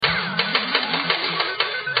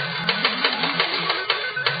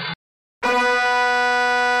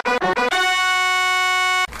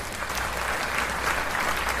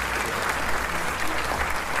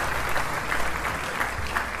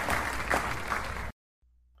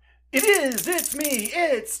It's me,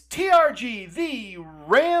 it's TRG, the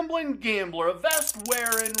Ramblin' Gambler, a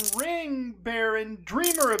vest-wearing, ring-bearing,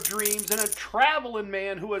 dreamer of dreams, and a traveling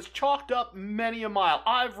man who has chalked up many a mile.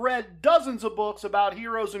 I've read dozens of books about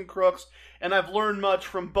heroes and crooks, and I've learned much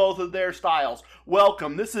from both of their styles.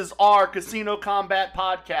 Welcome, this is our Casino Combat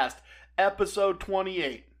Podcast, episode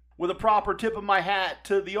 28. With a proper tip of my hat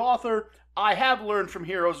to the author, I have learned from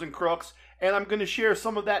heroes and crooks, and I'm going to share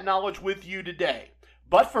some of that knowledge with you today.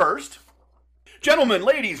 But first, gentlemen,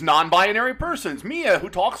 ladies, non-binary persons, Mia, who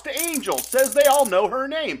talks to angels, says they all know her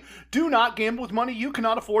name. Do not gamble with money you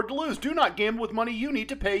cannot afford to lose. Do not gamble with money you need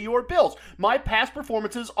to pay your bills. My past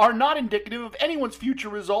performances are not indicative of anyone's future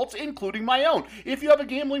results, including my own. If you have a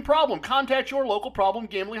gambling problem, contact your local problem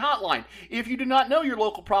gambling hotline. If you do not know your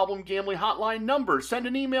local problem gambling hotline number, send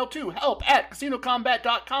an email to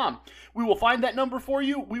help@casinocombat.com. We will find that number for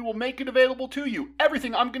you. We will make it available to you.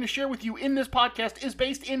 Everything I'm going to share with you in this podcast is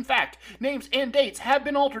based in fact. Names and dates have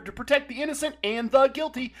been altered to protect the innocent and the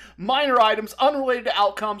guilty. Minor items unrelated to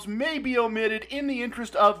outcomes may be omitted in the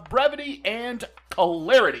interest of brevity and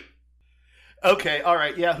clarity. Okay,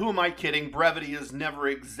 alright, yeah, who am I kidding? Brevity has never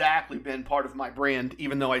exactly been part of my brand,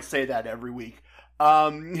 even though I say that every week.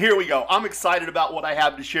 Here we go. I'm excited about what I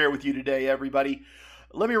have to share with you today, everybody.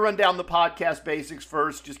 Let me run down the podcast basics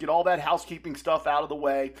first, just get all that housekeeping stuff out of the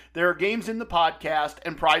way. There are games in the podcast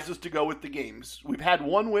and prizes to go with the games. We've had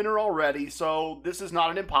one winner already, so this is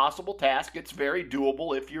not an impossible task. It's very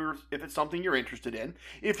doable if it's something you're interested in.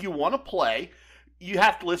 If you want to play, you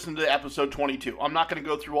have to listen to episode 22. I'm not going to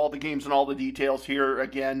go through all the games and all the details here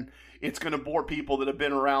again. It's going to bore people that have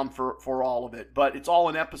been around for all of it. But it's all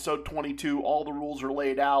in episode 22. All the rules are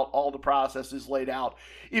laid out. All the process is laid out.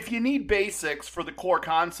 If you need basics for the core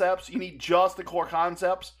concepts, you need just the core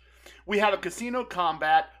concepts, we have a Casino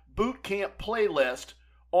Combat Boot Camp playlist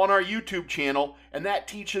on our YouTube channel, and that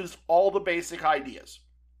teaches all the basic ideas.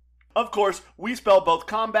 Of course, we spell both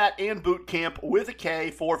combat and boot camp with a K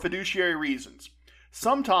for fiduciary reasons.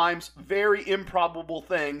 Sometimes very improbable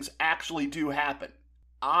things actually do happen.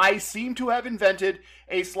 I seem to have invented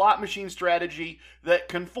a slot machine strategy that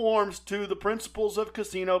conforms to the principles of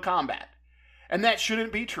casino combat. And that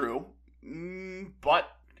shouldn't be true,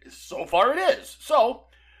 but so far it is. So,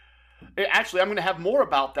 actually, I'm going to have more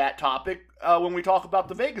about that topic when we talk about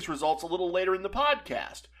the Vegas results a little later in the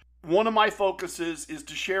podcast. One of my focuses is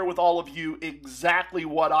to share with all of you exactly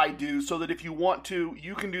what I do so that if you want to,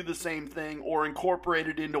 you can do the same thing or incorporate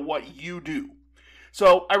it into what you do.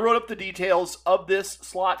 So I wrote up the details of this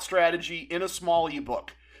slot strategy in a small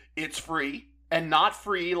ebook. It's free, and not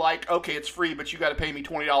free like, okay, it's free, but you got to pay me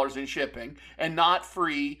 $20 in shipping, and not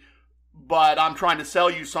free, but I'm trying to sell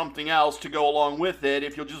you something else to go along with it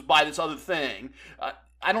if you'll just buy this other thing.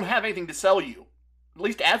 I don't have anything to sell you. At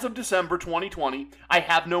least as of December 2020, I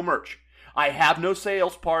have no merch. I have no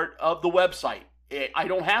sales part of the website. I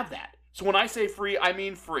don't have that. So when I say free, I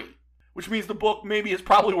mean free. Which means the book maybe is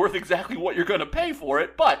probably worth exactly what you're going to pay for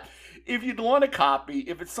it. But if you'd want a copy,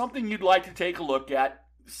 if it's something you'd like to take a look at,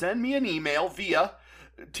 send me an email via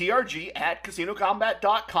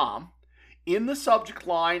trg@casinocombat.com. In the subject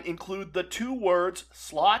line, include the two words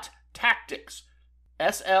slot tactics.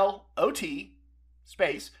 SLOT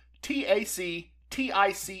space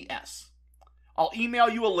TACTICS. I'll email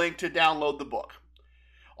you a link to download the book.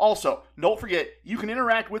 Also, don't forget, you can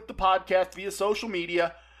interact with the podcast via social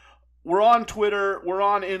media. We're on Twitter, we're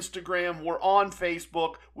on Instagram, we're on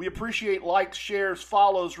Facebook. We appreciate likes, shares,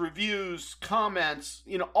 follows, reviews, comments,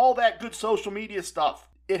 all that good social media stuff.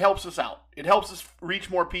 It helps us out. It helps us reach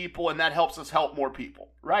more people, and that helps us help more people,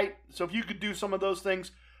 right? So if you could do some of those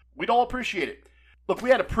things, we'd all appreciate it. Look, we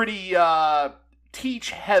had a pretty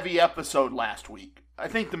teach-heavy episode last week. I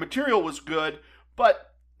think the material was good,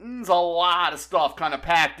 but there's a lot of stuff kind of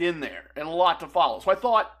packed in there and a lot to follow. So I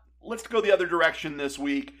thought, let's go the other direction this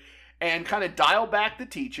week and kind of dial back the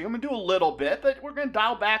teaching. I'm going to do a little bit, but we're going to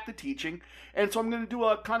dial back the teaching. And so I'm going to do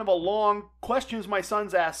a kind of a long questions my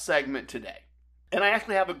sons asked segment today. And I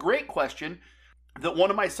actually have a great question that one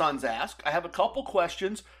of my sons asked. I have a couple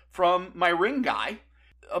questions from my ring guy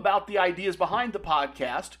about the ideas behind the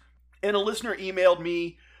podcast. And a listener emailed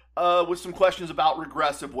me with some questions about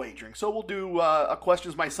regressive wagering. So we'll do a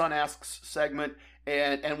questions my son asks segment,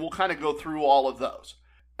 and we'll kind of go through all of those.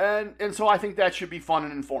 And so I think that should be fun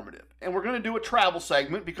and informative. And we're going to do a travel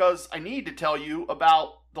segment because I need to tell you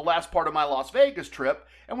about the last part of my Las Vegas trip,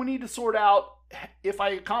 and we need to sort out if I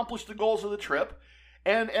accomplished the goals of the trip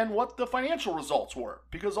and what the financial results were.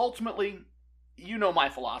 Because ultimately, you know my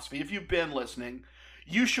philosophy. If you've been listening,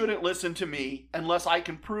 you shouldn't listen to me unless I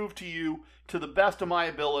can prove to you to the best of my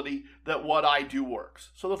ability that what I do works.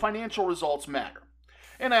 So the financial results matter.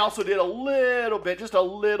 And I also did just a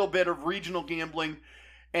little bit of regional gambling,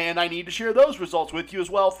 and I need to share those results with you as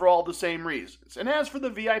well for all the same reasons. And as for the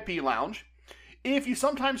VIP Lounge, if you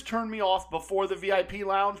sometimes turn me off before the VIP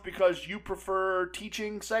Lounge because you prefer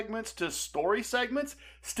teaching segments to story segments,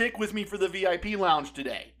 stick with me for the VIP Lounge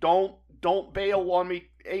today. Don't bail on me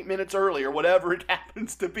 8 minutes early or whatever it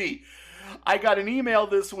happens to be. I got an email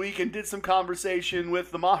this week and did some conversation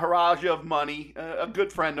with the Maharaja of Money, a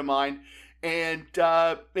good friend of mine, and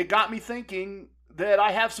it got me thinking that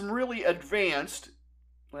I have some really advanced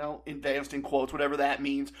in quotes, whatever that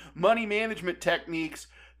means, money management techniques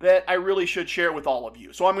that I really should share with all of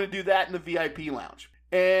you. So I'm going to do that in the VIP Lounge.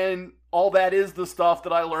 And all that is the stuff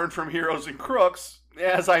that I learned from Heroes and Crooks,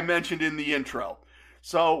 as I mentioned in the intro.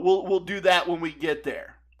 So we'll do that when we get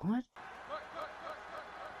there.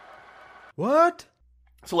 What?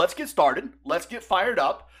 So let's get started. Let's get fired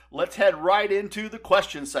up. Let's head right into the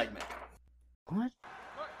question segment.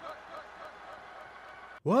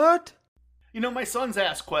 What? You know, my sons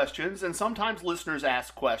ask questions, and sometimes listeners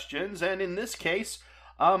ask questions, and in this case,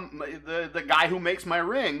 the guy who makes my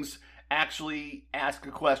rings actually asked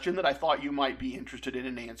a question that I thought you might be interested in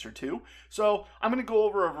an answer to. So I'm going to go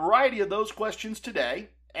over a variety of those questions today,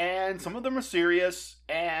 and some of them are serious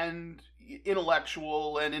and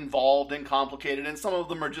intellectual and involved and complicated, and some of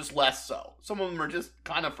them are just less so. Some of them are just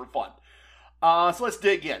kind of for fun. So let's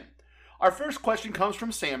dig in. Our first question comes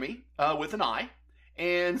from Sammy with an I,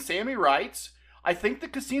 and Sammy writes, I think the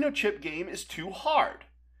casino chip game is too hard.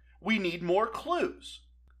 We need more clues.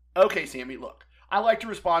 Okay, Sammy, look, I like to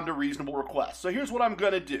respond to reasonable requests, so here's what I'm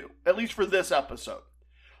going to do, at least for this episode.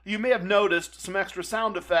 You may have noticed some extra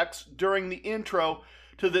sound effects during the intro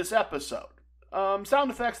to this episode.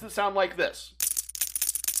 Sound effects that sound like this.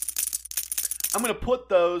 I'm going to put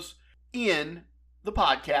those in the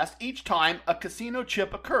podcast each time a casino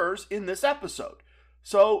chip occurs in this episode.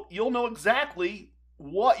 So you'll know exactly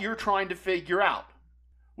what you're trying to figure out.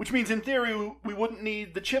 Which means in theory we wouldn't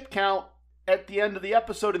need the chip count at the end of the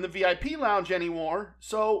episode in the VIP Lounge anymore.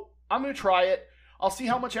 So I'm going to try it. I'll see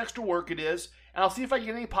how much extra work it is, and I'll see if I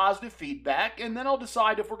get any positive feedback, and then I'll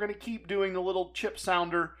decide if we're going to keep doing the little chip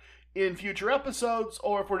sounder in future episodes,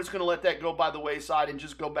 or if we're just going to let that go by the wayside and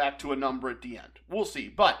just go back to a number at the end. We'll see.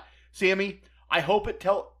 But, Sammy, I hope it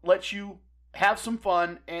lets you have some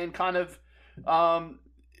fun and kind of,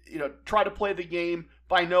 try to play the game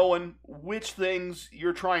by knowing which things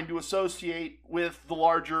you're trying to associate with the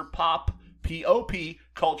larger P-O-P,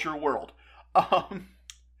 culture world.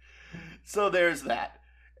 So there's that.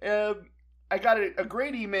 I got a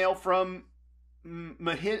great email from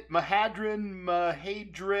Mahadrin,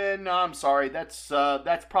 I'm sorry, that's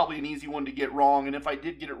probably an easy one to get wrong, and if I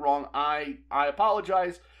did get it wrong, I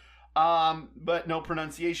apologize, but no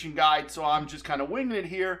pronunciation guide, so I'm just kind of winging it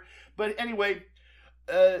here. But anyway,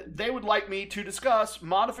 they would like me to discuss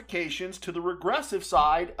modifications to the regressive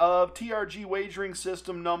side of TRG wagering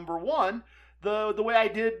system number 1, the way I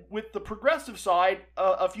did with the progressive side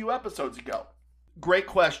a few episodes ago. Great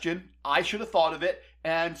question. I should have thought of it.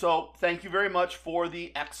 And so thank you very much for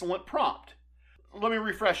the excellent prompt. Let me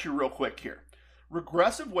refresh you real quick here.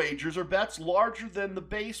 Regressive wagers are bets larger than the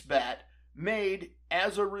base bet made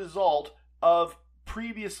as a result of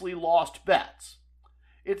previously lost bets.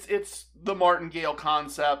 It's the martingale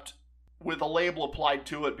concept with a label applied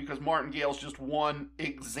to it, because martingale is just one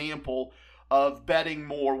example of betting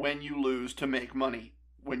more when you lose to make money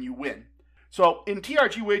when you win. So in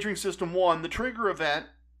TRG Wagering System 1, the trigger event,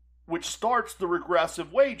 which starts the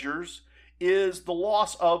regressive wagers, is the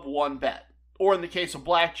loss of one bet. Or in the case of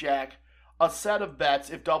blackjack, a set of bets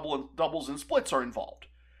if doubles and splits are involved.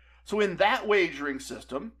 So in that wagering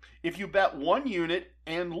system, if you bet 1 unit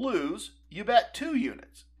and lose, you bet 2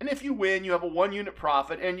 units. And if you win, you have a 1 unit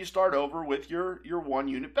profit and you start over with your 1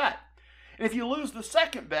 unit bet. And if you lose the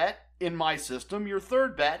second bet, in my system, your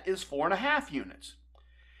third bet is 4.5 units.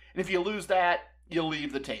 And if you lose that, you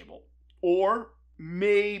leave the table. Or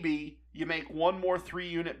maybe you make one more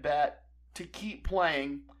 3-unit bet to keep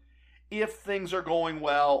playing if things are going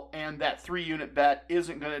well and that 3-unit bet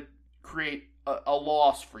isn't going to create a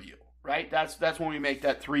loss for you, right? That's when we make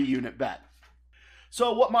that 3-unit bet.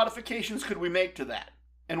 So what modifications could we make to that?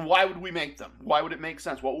 And why would we make them? Why would it make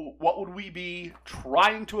sense? What would we be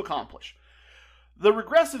trying to accomplish? The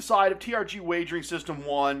regressive side of TRG Wagering System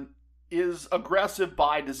 1 is aggressive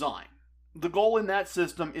by design. The goal in that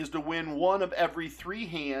system is to win 1 of every 3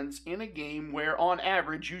 hands in a game where, on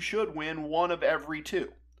average, you should win 1 of every 2.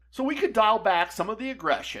 So we could dial back some of the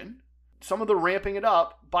aggression, some of the ramping it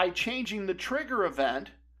up, by changing the trigger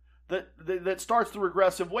event that starts the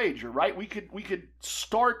regressive wager, right? We could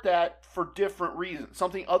start that for different reasons,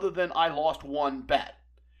 something other than I lost 1 bet.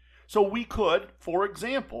 So we could, for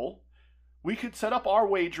example, we could set up our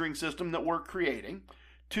wagering system that we're creating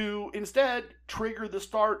to instead trigger the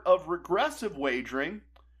start of regressive wagering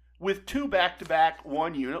with 2 back-to-back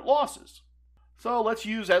 1-unit losses. So let's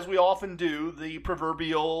use, as we often do, the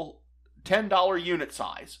proverbial $10 unit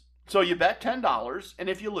size. So you bet $10, and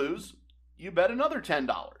if you lose, you bet another $10.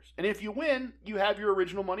 And if you win, you have your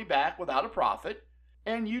original money back without a profit,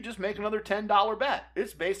 and you just make another $10 bet.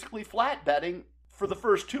 It's basically flat betting for the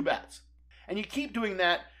first 2 bets. And you keep doing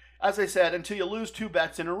that, as I said, until you lose 2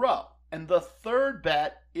 bets in a row. And the third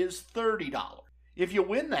bet is $30. If you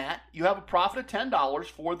win that, you have a profit of $10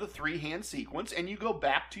 for the 3-hand sequence, and you go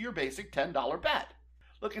back to your basic $10 bet.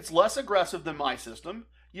 Look, it's less aggressive than my system.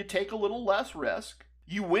 You take a little less risk.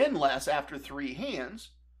 You win less after 3 hands.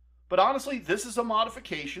 But honestly, this is a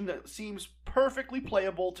modification that seems perfectly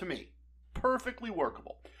playable to me. Perfectly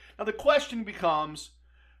workable. Now the question becomes,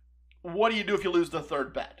 what do you do if you lose the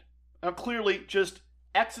third bet? Now clearly, just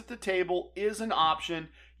exit the table is an option.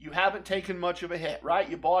 You haven't taken much of a hit, right?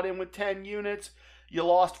 You bought in with 10 units, you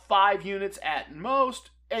lost 5 units at most,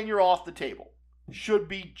 and you're off the table. Should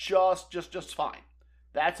be just fine.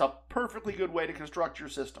 That's a perfectly good way to construct your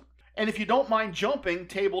system. And if you don't mind jumping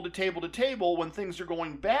table to table to table when things are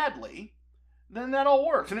going badly, then that all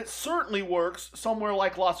works. And it certainly works somewhere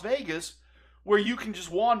like Las Vegas, where you can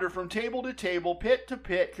just wander from table to table, pit to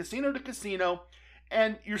pit, casino to casino,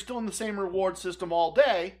 and you're still in the same reward system all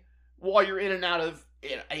day while you're in and out of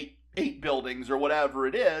 8 buildings or whatever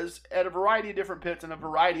it is at a variety of different pits and a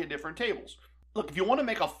variety of different tables. Look, if you want to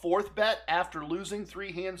make a 4th bet after losing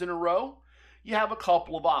 3 hands in a row, you have a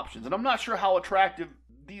couple of options. And I'm not sure how attractive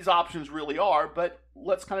these options really are, but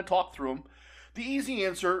let's kind of talk through them. The easy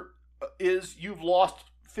answer is you've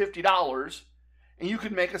lost $50 and you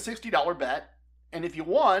could make a $60 bet. And if you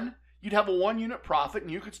won, you'd have a 1-unit profit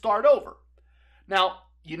and you could start over. Now,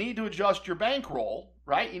 you need to adjust your bankroll,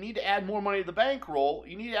 right? You need to add more money to the bankroll.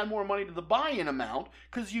 You need to add more money to the buy-in amount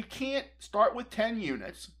because you can't start with 10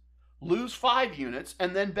 units, lose 5 units,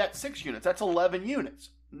 and then bet 6 units. That's 11 units.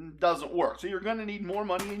 Doesn't work. So you're going to need more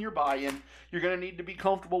money in your buy-in. You're going to need to be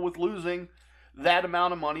comfortable with losing that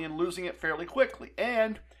amount of money and losing it fairly quickly.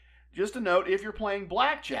 And just a note, if you're playing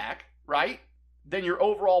blackjack, right, then your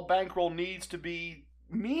overall bankroll needs to be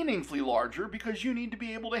meaningfully larger because you need to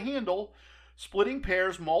be able to handle splitting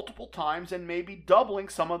pairs multiple times and maybe doubling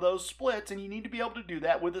some of those splits, and you need to be able to do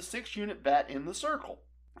that with a 6-unit bet in the circle.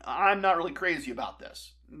 I'm not really crazy about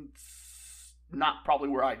this. It's not probably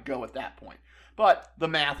where I'd go at that point, but the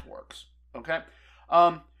math works, okay?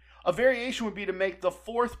 A variation would be to make the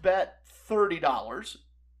 4th bet $30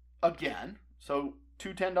 again, so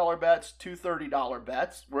 2 $10 bets, 2 $30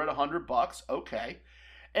 bets. We're at $100, okay.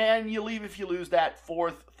 And you leave if you lose that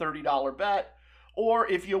 4th $30 bet, or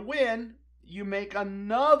if you win, you make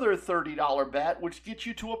another $30 bet, which gets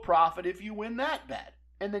you to a profit if you win that bet.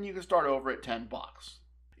 And then you can start over at $10.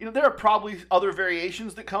 You know, there are probably other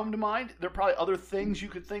variations that come to mind. There are probably other things you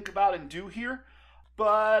could think about and do here.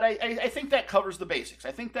 But I think that covers the basics.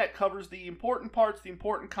 I think that covers the important parts, the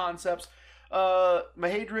important concepts.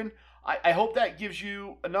 Mahadran, I hope that gives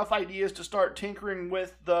you enough ideas to start tinkering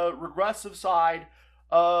with the regressive side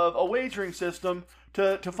of a wagering system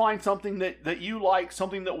to find something that you like,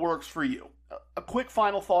 something that works for you. A quick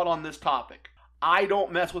final thought on this topic. I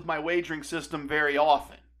don't mess with my wagering system very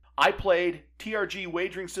often. I played TRG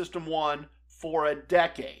Wagering System 1 for a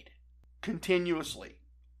decade, continuously.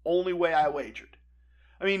 Only way I wagered.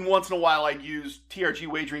 I mean, once in a while I'd use TRG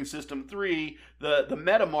Wagering System 3, the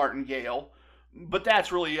Meta Martingale, but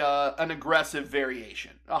that's really an aggressive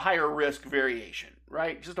variation, a higher risk variation,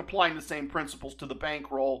 right? Just applying the same principles to the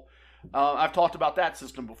bankroll. I've talked about that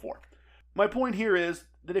system before. My point here is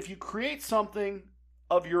that if you create something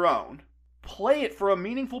of your own, play it for a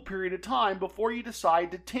meaningful period of time before you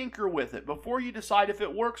decide to tinker with it, before you decide if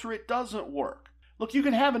it works or it doesn't work. Look, you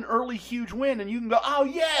can have an early huge win and you can go, oh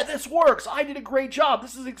yeah, this works. I did a great job.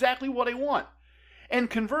 This is exactly what I want. And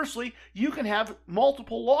conversely, you can have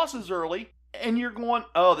multiple losses early and you're going,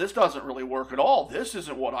 oh, this doesn't really work at all. This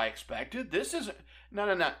isn't what I expected. This isn't.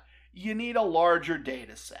 No. You need a larger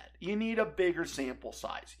data set. You need a bigger sample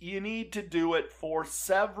size. You need to do it for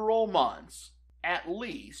several months at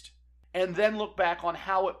least, and then look back on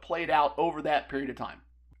how it played out over that period of time.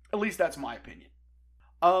 At least that's my opinion.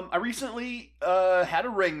 I recently had a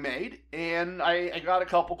ring made, and I got a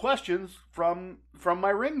couple questions from my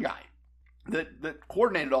ring guy that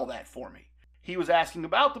coordinated all that for me. He was asking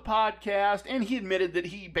about the podcast, and he admitted that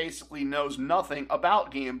he basically knows nothing about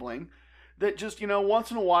gambling. That just, once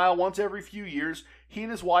in a while, once every few years, he and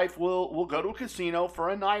his wife will go to a casino for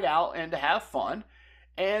a night out and to have fun.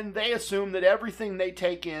 and they assume that everything they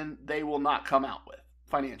take in, they will not come out with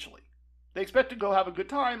financially. They expect to go have a good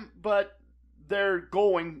time, but they're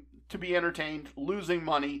going to be entertained losing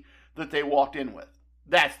money that they walked in with.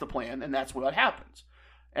 That's the plan, and that's what happens.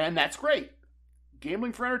 And that's great.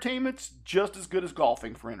 Gambling for entertainment's just as good as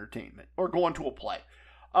golfing for entertainment, or going to a play.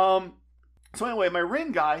 So anyway, my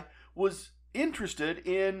ring guy was interested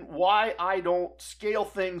in why I don't scale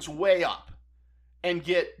things way up and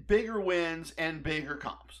get bigger wins and bigger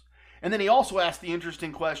comps. And then he also asked the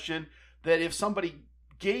interesting question that if somebody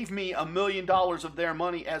gave me $1 million of their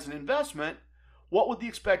money as an investment, what would the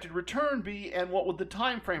expected return be, and what would the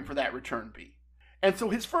time frame for that return be? And so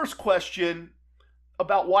his first question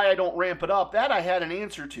about why I don't ramp it up, that I had an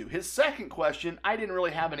answer to. His second question, I didn't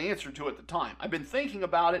really have an answer to at the time. I've been thinking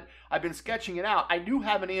about it. I've been sketching it out. I do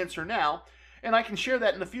have an answer now, and I can share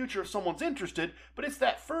that in the future if someone's interested, but it's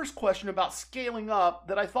that first question about scaling up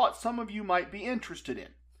that I thought some of you might be interested in.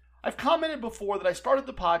 I've commented before that I started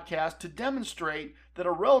the podcast to demonstrate that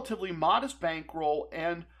a relatively modest bankroll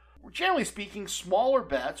and, generally speaking, smaller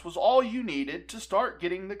bets was all you needed to start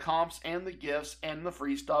getting the comps and the gifts and the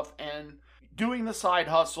free stuff and doing the side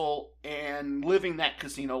hustle and living that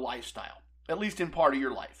casino lifestyle, at least in part of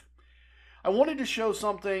your life. I wanted to show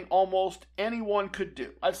something almost anyone could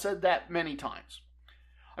do. I've said that many times.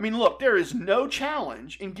 I mean, look, there is no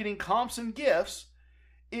challenge in getting comps and gifts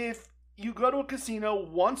if you go to a casino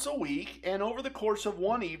once a week and over the course of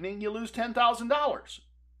one evening you lose $10,000.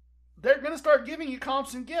 They're going to start giving you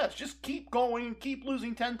comps and gifts. Just keep going and keep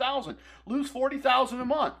losing $10,000. Lose $40,000 a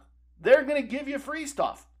month. They're going to give you free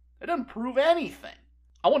stuff. It doesn't prove anything.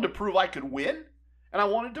 I wanted to prove I could win, and I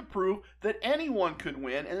wanted to prove that anyone could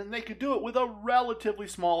win, and then they could do it with a relatively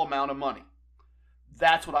small amount of money.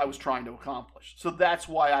 That's what I was trying to accomplish. So that's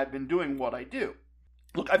why I've been doing what I do.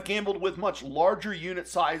 Look, I've gambled with much larger unit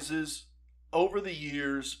sizes over the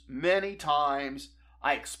years, many times.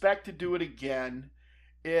 I expect to do it again.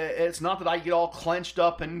 It's not that I get all clenched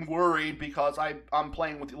up and worried because I'm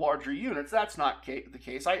playing with larger units. That's not the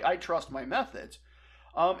case. I trust my methods.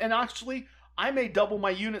 And actually, I may double my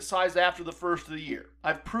unit size after the first of the year.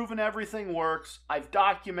 I've proven everything works. I've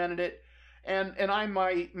documented it. And I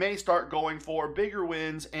may start going for bigger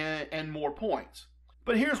wins and more points.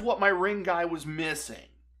 But here's what my ring guy was missing.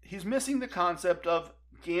 He's missing the concept of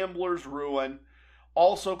gambler's ruin,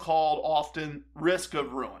 also called often risk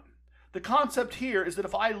of ruin. The concept here is that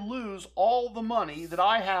if I lose all the money that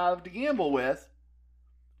I have to gamble with,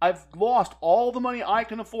 I've lost all the money I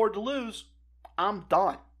can afford to lose, I'm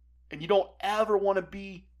done. And you don't ever want to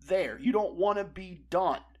be there. You don't want to be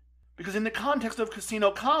done. Because in the context of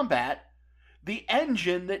casino combat, the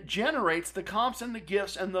engine that generates the comps and the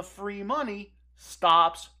gifts and the free money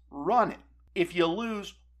stops running if you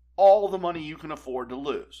lose all the money you can afford to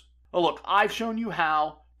lose. Well, look, I've shown you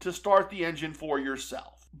how to start the engine for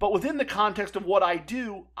yourself. But within the context of what I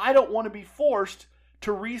do, I don't want to be forced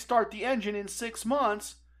to restart the engine in 6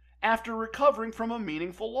 months after recovering from a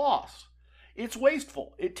meaningful loss. It's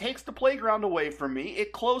wasteful. It takes the playground away from me.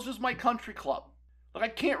 It closes my country club. Like, I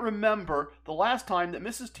can't remember the last time that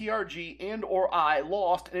Mrs. TRG and or I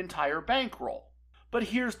lost an entire bankroll. But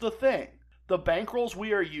here's the thing. The bankrolls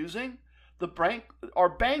we are using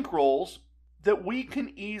are bankrolls that we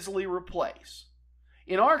can easily replace.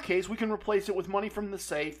 In our case, we can replace it with money from the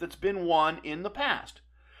safe that's been won in the past.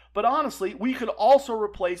 But honestly, we could also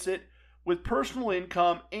replace it with personal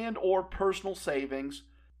income and or personal savings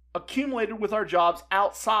accumulated with our jobs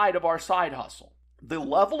outside of our side hustle. The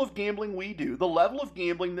level of gambling we do, the level of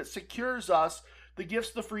gambling that secures us the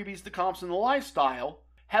gifts, the freebies, the comps, and the lifestyle,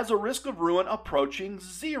 has a risk of ruin approaching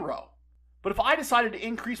 0. But if I decided to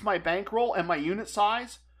increase my bankroll and my unit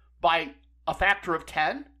size by a factor of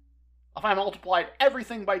 10, if I multiplied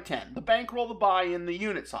everything by 10, the bankroll, the buy-in, the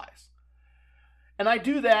unit size, and I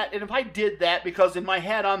do that, and if I did that because in my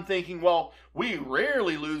head I'm thinking, well, we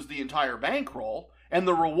rarely lose the entire bankroll, and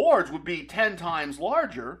the rewards would be 10 times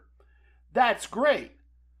larger, that's great.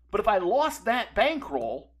 But if I lost that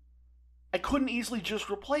bankroll, I couldn't easily just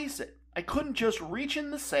replace it. I couldn't just reach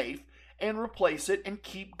in the safe and replace it and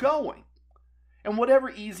keep going. And whatever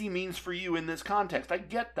easy means for you in this context, I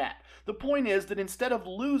get that. The point is that instead of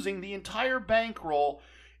losing the entire bankroll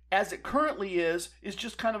as it currently is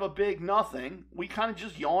just kind of a big nothing, we kind of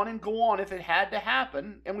just yawn and go on if it had to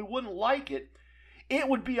happen and we wouldn't like it, it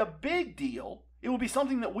would be a big deal. It would be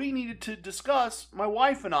something that we needed to discuss, my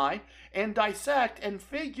wife and I, and dissect and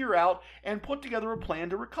figure out and put together a plan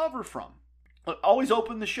to recover from. I always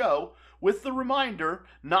open the show with the reminder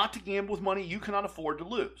not to gamble with money you cannot afford to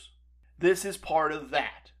lose. This is part of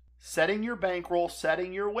that. Setting your bankroll,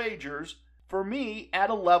 setting your wagers, for me,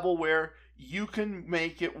 at a level where you can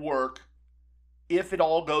make it work if it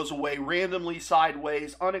all goes away randomly,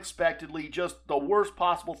 sideways, unexpectedly, just the worst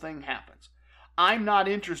possible thing happens. I'm not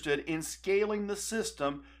interested in scaling the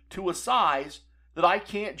system to a size that I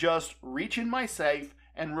can't just reach in my safe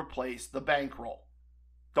and replace the bankroll.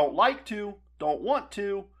 Don't like to, don't want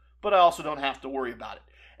to, but I also don't have to worry about it.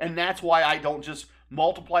 And that's why I don't just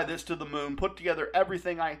multiply this to the moon, put together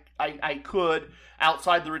everything I could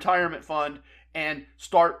outside the retirement fund and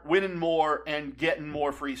start winning more and getting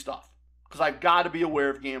more free stuff. Because I've got to be aware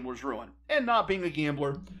of gambler's ruin. And not being a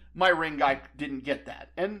gambler, my ring guy didn't get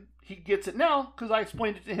that. And he gets it now because I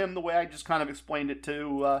explained it to him the way I just kind of explained it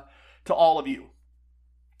to all of you.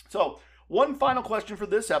 So, one final question for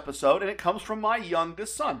this episode, and it comes from my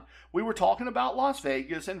youngest son. We were talking about Las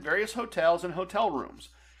Vegas and various hotels and hotel rooms.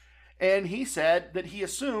 And he said that he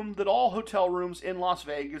assumed that all hotel rooms in Las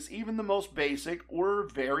Vegas, even the most basic, were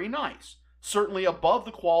very nice. Certainly above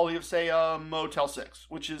the quality of, say, a Motel 6,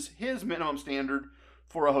 which is his minimum standard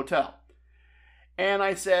for a hotel. And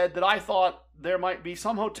I said that I thought there might be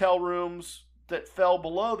some hotel rooms that fell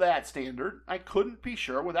below that standard. I couldn't be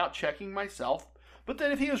sure without checking myself. But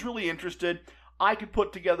then if he was really interested, I could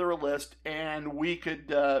put together a list and we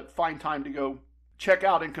could find time to go check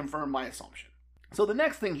out and confirm my assumption. So the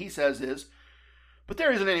next thing he says is, but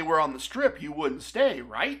there isn't anywhere on the Strip you wouldn't stay,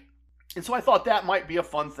 right? And so I thought that might be a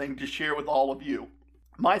fun thing to share with all of you.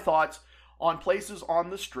 My thoughts on places on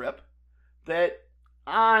the Strip that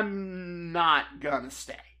I'm not gonna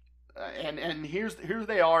stay. And here's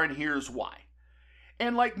they are and here's why.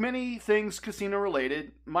 And like many things casino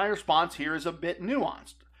related, my response here is a bit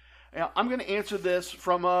nuanced. Now, I'm going to answer this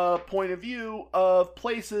from a point of view of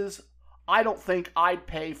places I don't think I'd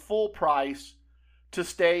pay full price to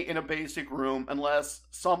stay in a basic room unless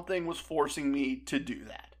something was forcing me to do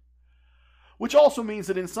that. Which also means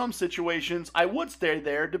that in some situations I would stay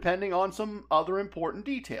there depending on some other important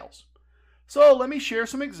details. So let me share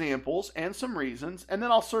some examples and some reasons, and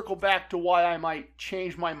then I'll circle back to why I might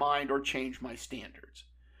change my mind or change my standards.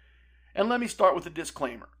 And let me start with a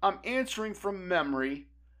disclaimer. I'm answering from memory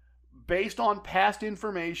based on past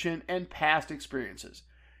information and past experiences.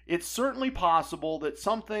 It's certainly possible that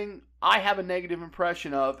something I have a negative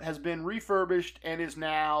impression of has been refurbished and is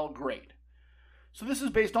now great. So this is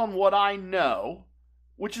based on what I know,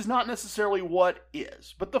 which is not necessarily what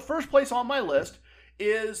is. But the first place on my list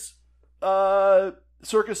is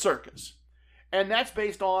Circus Circus. And that's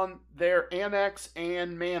based on their annex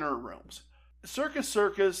and manor rooms. Circus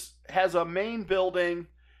Circus has a main building,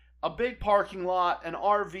 a big parking lot, an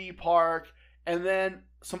RV park, and then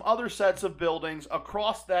some other sets of buildings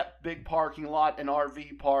across that big parking lot and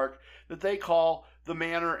RV park that they call the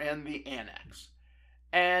manor and the annex.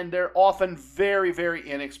 And they're often very, very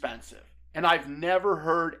inexpensive. And I've never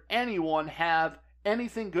heard anyone have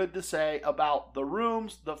anything good to say about the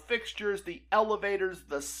rooms, the fixtures, the elevators,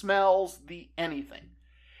 the smells, the anything.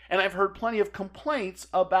 And I've heard plenty of complaints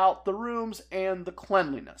about the rooms and the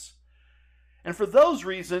cleanliness. And for those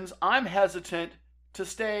reasons, I'm hesitant to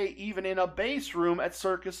stay even in a base room at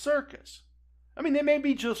Circus Circus. I mean, they may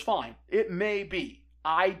be just fine. It may be.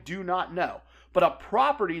 I do not know. But a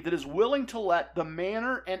property that is willing to let the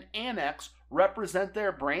manor and annex represent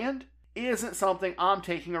their brand isn't something I'm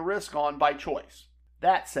taking a risk on by choice.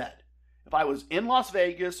 That said, if I was in Las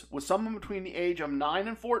Vegas with someone between the age of 9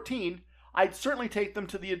 and 14, I'd certainly take them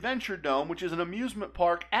to the Adventure Dome, which is an amusement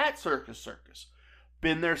park at Circus Circus.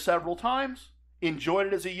 Been there several times, enjoyed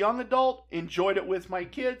it as a young adult, enjoyed it with my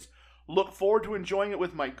kids, look forward to enjoying it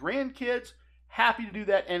with my grandkids, happy to do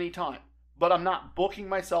that anytime. But I'm not booking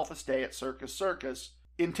myself a stay at Circus Circus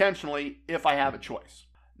intentionally if I have a choice.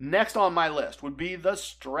 Next on my list would be the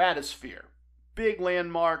Stratosphere. Big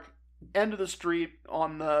landmark, end of the street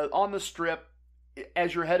on the Strip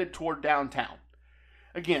as you're headed toward downtown.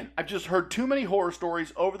 Again, I've just heard too many horror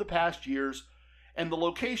stories over the past years, and the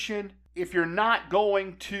location, if you're not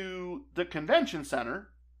going to the convention center,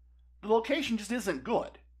 the location just isn't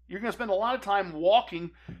good. You're going to spend a lot of time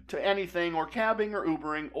walking to anything or cabbing or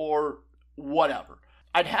Ubering or whatever.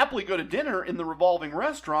 I'd happily go to dinner in the revolving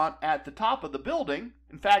restaurant at the top of the building.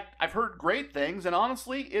 In fact, I've heard great things, and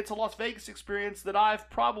honestly, it's a Las Vegas experience that I've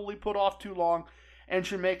probably put off too long and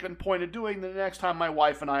should make a point of doing the next time my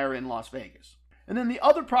wife and I are in Las Vegas. And then the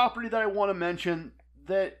other property that I want to mention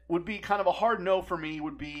that would be kind of a hard no for me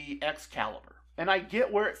would be Excalibur. And I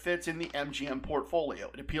get where it fits in the MGM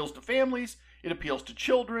portfolio. It appeals to families, it appeals to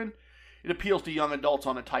children, it appeals to young adults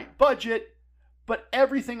on a tight budget, but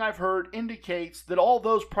everything I've heard indicates that all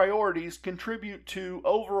those priorities contribute to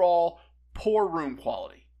overall poor room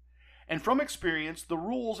quality. And from experience, the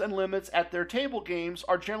rules and limits at their table games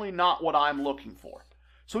are generally not what I'm looking for.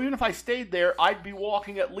 So even if I stayed there, I'd be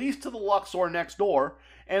walking at least to the Luxor next door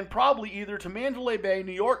and probably either to Mandalay Bay,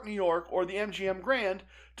 New York, or the MGM Grand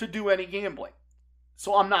to do any gambling.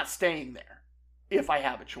 So I'm not staying there if I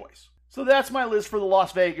have a choice. So that's my list for the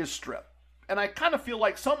Las Vegas Strip. And I kind of feel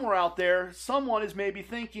like somewhere out there, someone is maybe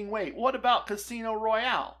thinking, wait, what about Casino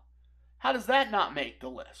Royale? How does that not make the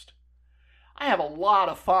list? I have a lot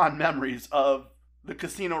of fond memories of the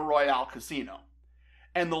Casino Royale casino.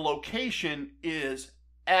 And the location is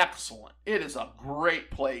excellent. It is a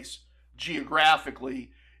great place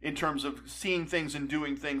geographically in terms of seeing things and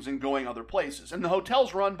doing things and going other places. And the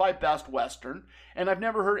hotel's run by Best Western, and I've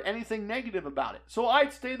never heard anything negative about it. So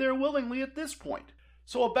I'd stay there willingly at this point.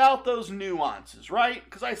 So about those nuances, right?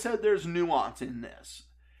 Because I said there's nuance in this.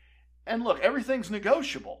 And look, everything's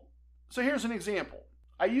negotiable. So here's an example.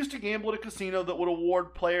 I used to gamble at a casino that would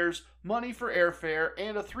award players money for airfare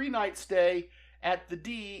and a 3-night stay at the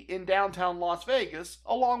D in downtown Las Vegas,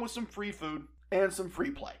 along with some free food and some free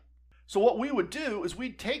play. So what we would do is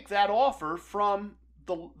we'd take that offer from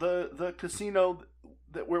the casino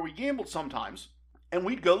where we gambled sometimes, and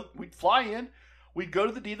we'd fly in, we'd go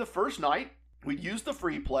to the D the first night, we'd use the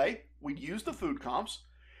free play, we'd use the food comps,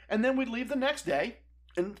 and then we'd leave the next day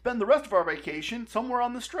and spend the rest of our vacation somewhere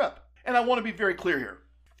on the Strip. And I want to be very clear here.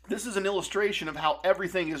 This is an illustration of how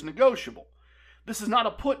everything is negotiable. This is not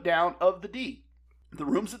a put down of the D. The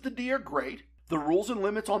rooms at the D are great. The rules and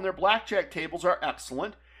limits on their blackjack tables are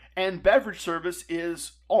excellent. And beverage service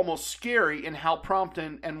is almost scary in how prompt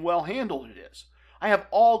and well handled it is. I have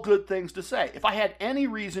all good things to say. If I had any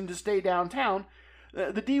reason to stay downtown,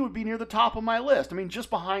 the D would be near the top of my list. I mean, just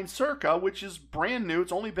behind Circa, which is brand new.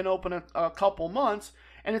 It's only been open a couple months,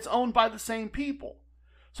 and it's owned by the same people.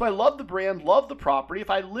 So I love the brand, love the property. If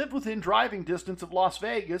I lived within driving distance of Las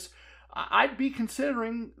Vegas, I'd be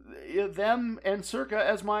considering them and Circa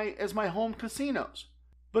as my home casinos.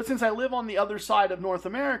 But since I live on the other side of North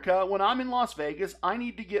America, when I'm in Las Vegas, I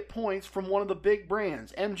need to get points from one of the big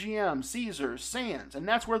brands, MGM, Caesars, Sands, and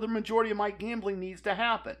that's where the majority of my gambling needs to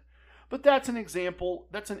happen. But that's an example,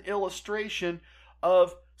 that's an illustration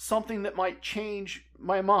of something that might change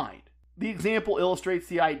my mind. The example illustrates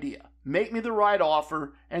the idea. Make me the right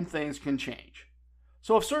offer and things can change.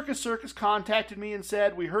 So if Circus Circus contacted me and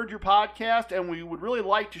said, we heard your podcast and we would really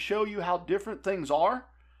like to show you how different things are,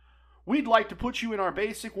 we'd like to put you in our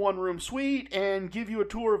basic one-room suite and give you a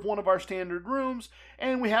tour of one of our standard rooms,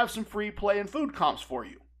 and we have some free play and food comps for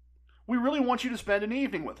you. We really want you to spend an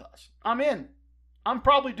evening with us. I'm in. I'm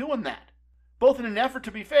probably doing that. Both in an effort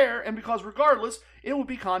to be fair and because regardless, it would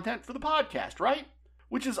be content for the podcast, right?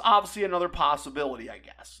 Which is obviously another possibility, I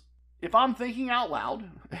guess. If I'm thinking out loud,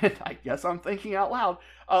 and I guess I'm thinking out loud,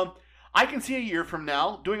 I can see a year from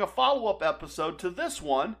now doing a follow-up episode to this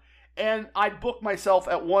one, and I'd book myself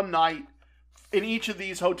at one night in each of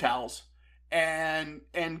these hotels and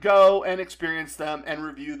go and experience them and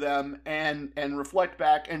review them and reflect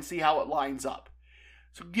back and see how it lines up.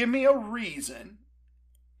 So give me a reason,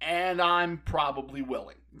 and I'm probably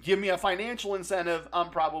willing. Give me a financial incentive, I'm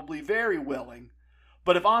probably very willing.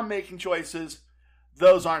 But if I'm making choices,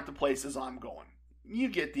 those aren't the places I'm going. You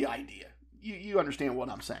get the idea. You understand what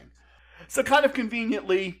I'm saying. So kind of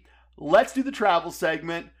conveniently, let's do the travel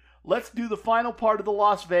segment. Let's do the final part of the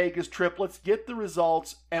Las Vegas trip. Let's get the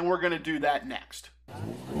results, and we're going to do that next.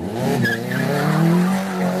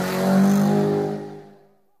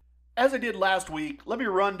 As I did last week, let me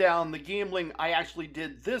run down the gambling I actually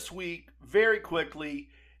did this week very quickly,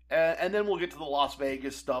 and then we'll get to the Las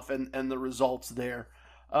Vegas stuff and the results there.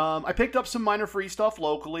 I picked up some minor free stuff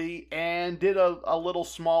locally and did a little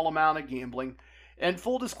small amount of gambling. And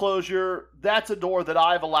full disclosure, that's a door that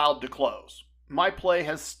I've allowed to close. My play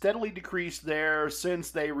has steadily decreased there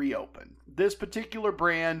since they reopened. This particular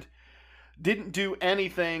brand didn't do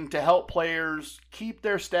anything to help players keep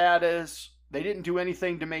their status. They didn't do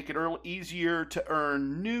anything to make it easier to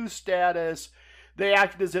earn new status. They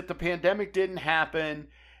acted as if the pandemic didn't happen.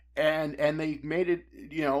 And they made it,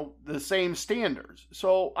 the same standards.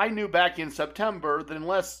 So I knew back in September that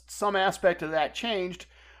unless some aspect of that changed,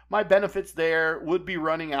 my benefits there would be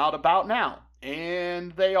running out about now.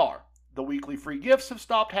 And they are. The weekly free gifts have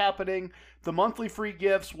stopped happening. The monthly free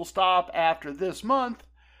gifts will stop after this month.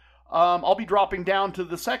 I'll be dropping down to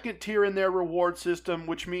the second tier in their reward system,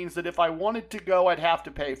 which means that if I wanted to go, I'd have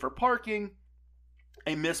to pay for parking.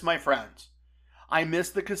 I miss my friends. I miss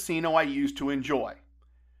the casino I used to enjoy.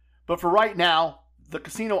 But for right now, the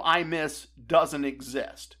casino I miss doesn't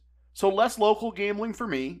exist. So less local gambling for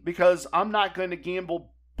me, because I'm not going to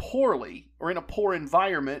gamble poorly or in a poor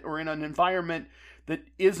environment or in an environment that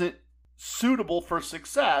isn't suitable for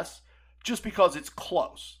success just because it's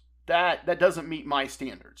close. That doesn't meet my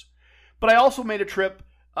standards. But I also made a trip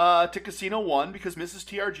to Casino One because Mrs.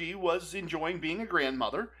 TRG was enjoying being a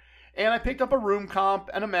grandmother, and I picked up a room comp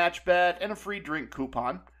and a match bet and a free drink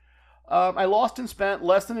coupon. I lost and spent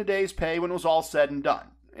less than a day's pay when it was all said and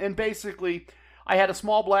done. And basically, I had a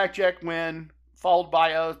small blackjack win, followed by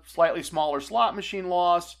a slightly smaller slot machine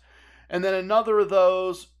loss, and then another of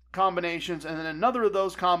those combinations, and then another of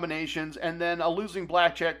those combinations, and then a losing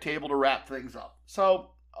blackjack table to wrap things up.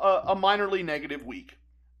 So, a minorly negative week.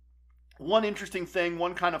 One interesting thing,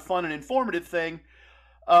 one kind of fun and informative thing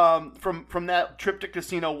from that trip to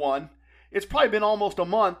Casino One, it's probably been almost a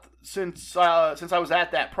month since I was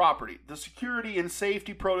at that property. The security and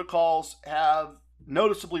safety protocols have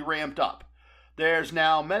noticeably ramped up. There's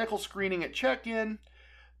now medical screening at check-in.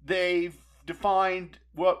 They've defined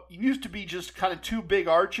what used to be just kind of two big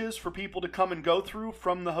arches for people to come and go through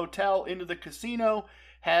from the hotel into the casino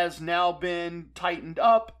has now been tightened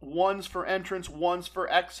up. One's for entrance, one's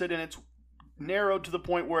for exit, and it's narrowed to the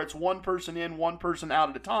point where it's one person in, one person out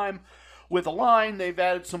at a time with a line. They've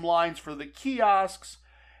added some lines for the kiosks,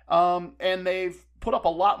 and they've put up a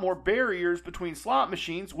lot more barriers between slot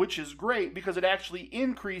machines, which is great because it actually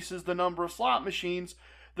increases the number of slot machines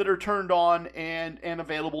that are turned on and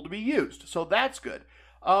available to be used. So that's good.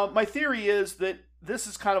 My theory is that this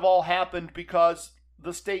has kind of all happened because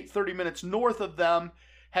the state 30 minutes north of them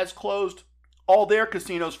has closed all their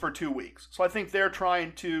casinos for 2 weeks. So I think they're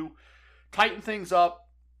trying to tighten things up,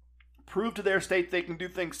 prove to their state they can do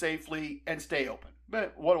things safely, and stay open.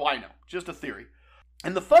 But what do I know? Just a theory.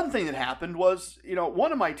 And the fun thing that happened was,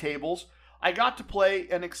 one of my tables, I got to play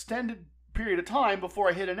an extended period of time before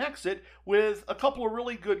I hit an exit with a couple of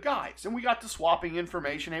really good guys. And we got to swapping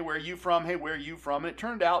information. Hey, where are you from? Hey, where are you from? And it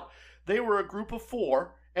turned out they were a group of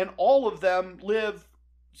 4, and all of them live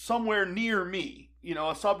somewhere near me.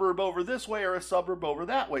 A suburb over this way or a suburb over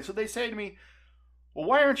that way. So they say to me, well,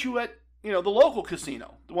 why aren't you at, the local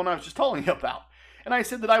casino, the one I was just telling you about? And I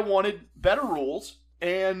said that I wanted better rules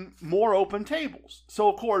and more open tables. So,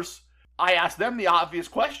 of course, I asked them the obvious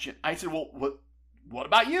question. I said, well, what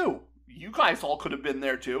about you? You guys all could have been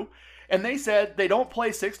there too. And they said they don't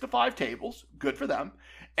play 6 to 5 tables. Good for them.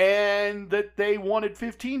 And that they wanted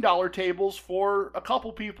 $15 tables for a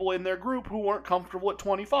couple people in their group who weren't comfortable at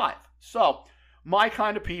 25. So, my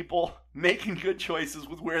kind of people making good choices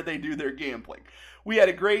with where they do their gambling. We had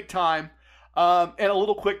a great time. And a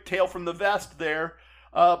little quick tale from the vest there.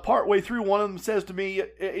 Partway through, one of them says to me,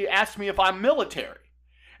 he asked me if I'm military.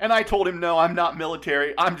 And I told him, no, I'm not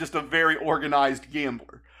military. I'm just a very organized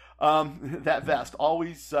gambler. That vest,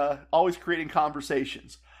 always creating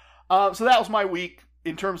conversations. So that was my week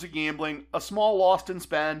in terms of gambling. A small lost and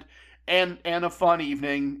spend, and a fun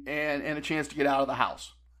evening, and a chance to get out of the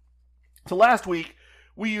house. So last week,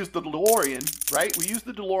 we used the DeLorean, right? We used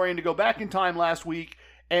the DeLorean to go back in time last week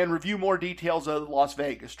and review more details of the Las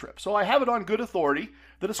Vegas trip. So I have it on good authority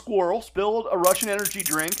that a squirrel spilled a Russian energy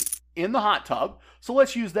drink in the hot tub. So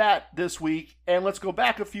let's use that this week, and let's go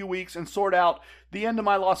back a few weeks and sort out the end of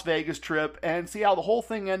my Las Vegas trip and see how the whole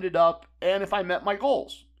thing ended up and if I met my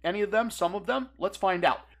goals. Any of them, some of them, let's find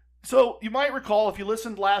out. So you might recall if you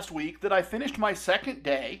listened last week that I finished my second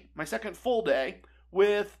full day,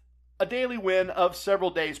 with a daily win of several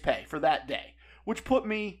days' pay for that day, which put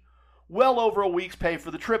me well over a week's pay for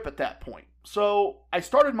the trip at that point. So I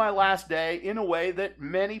started my last day in a way that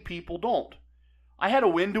many people don't. I had a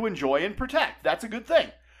win to enjoy and protect. That's a good thing.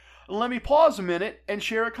 Let me pause a minute and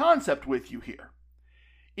share a concept with you here.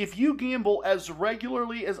 If you gamble as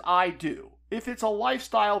regularly as I do, if it's a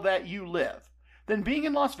lifestyle that you live, then being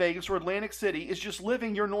in Las Vegas or Atlantic City is just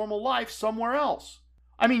living your normal life somewhere else.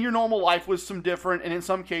 I mean, your normal life with some different and in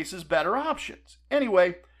some cases better options.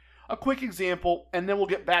 Anyway, a quick example, and then we'll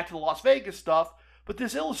get back to the Las Vegas stuff, but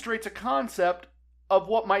this illustrates a concept of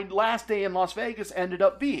what my last day in Las Vegas ended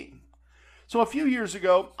up being. So a few years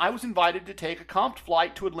ago, I was invited to take a comped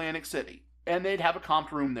flight to Atlantic City, and they'd have a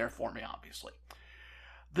comped room there for me, obviously.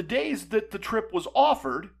 The days that the trip was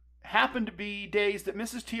offered happened to be days that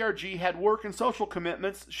Mrs. TRG had work and social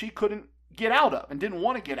commitments she couldn't get out of and didn't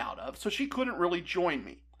want to get out of, so she couldn't really join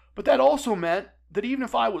me. But that also meant that even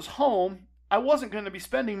if I was home, I wasn't going to be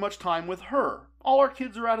spending much time with her. All our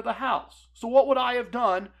kids are out of the house. So what would I have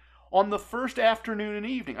done on the first afternoon and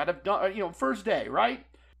evening? I'd have done, first day, right?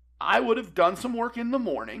 I would have done some work in the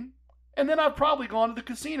morning, and then I'd probably gone to the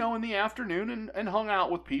casino in the afternoon and hung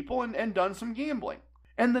out with people and done some gambling.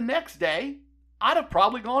 And the next day, I'd have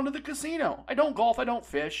probably gone to the casino. I don't golf, I don't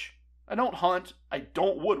fish, I don't hunt, I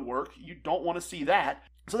don't woodwork. You don't want to see that.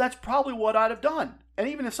 So that's probably what I'd have done. And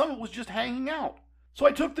even if some of it was just hanging out. So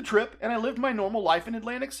I took the trip and I lived my normal life in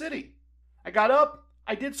Atlantic City. I got up,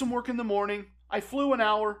 I did some work in the morning, I flew an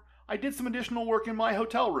hour, I did some additional work in my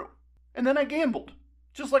hotel room, and then I gambled,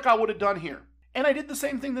 just like I would have done here. And I did the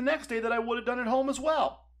same thing the next day that I would have done at home as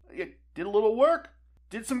well. I did a little work,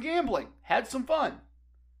 did some gambling, had some fun.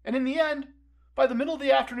 And in the end, by the middle of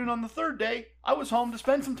the afternoon on the third day, I was home to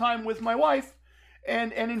spend some time with my wife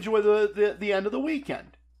and enjoy the end of the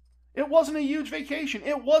weekend. It wasn't a huge vacation.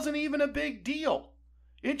 It wasn't even a big deal.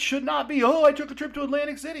 It should not be, oh, I took a trip to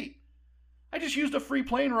Atlantic City. I just used a free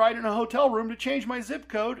plane ride in a hotel room to change my zip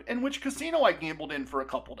code and which casino I gambled in for a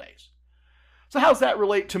couple days. So how's that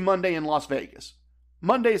relate to Monday in Las Vegas?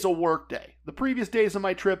 Monday's a work day. The previous days of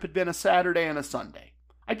my trip had been a Saturday and a Sunday.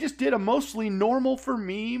 I just did a mostly normal for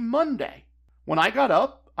me Monday. When I got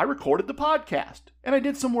up, I recorded the podcast, and I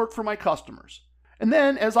did some work for my customers. And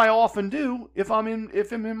then, as I often do, if I'm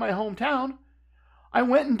in my hometown, I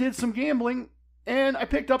went and did some gambling, and I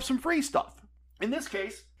picked up some free stuff. In this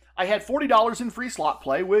case, I had $40 in free slot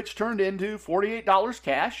play, which turned into $48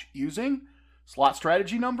 cash using slot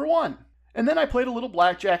strategy number 1. And then I played a little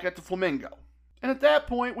blackjack at the Flamingo. And at that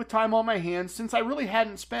point, with time on my hands, since I really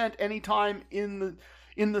hadn't spent any time in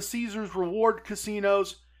the Caesars Reward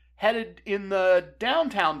casinos headed in the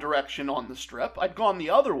downtown direction on the Strip, I'd gone the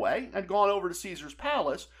other way. I'd gone over to Caesars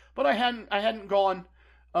Palace, but I hadn't gone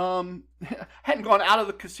out of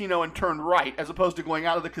the casino and turned right, as opposed to going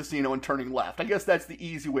out of the casino and turning left. I guess that's the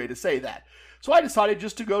easy way to say that. So I decided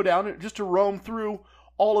just to go down, just to roam through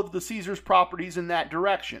all of the Caesars properties in that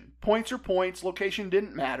direction. Points are points, location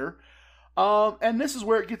didn't matter. And this is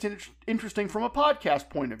where it gets interesting from a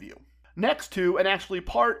podcast point of view. Next to, and actually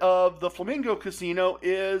part of the Flamingo Casino,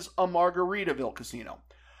 is a Margaritaville Casino.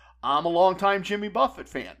 I'm a longtime Jimmy Buffett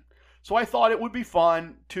fan, so I thought it would be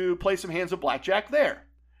fun to play some hands of blackjack there.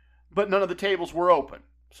 But none of the tables were open.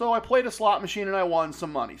 So I played a slot machine and I won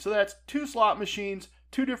some money. So that's 2 slot machines,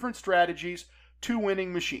 2 different strategies, 2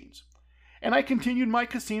 winning machines. And I continued my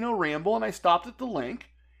casino ramble and I stopped at the Link.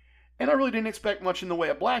 And I really didn't expect much in the way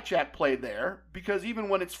of blackjack play there, because even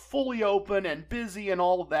when it's fully open and busy and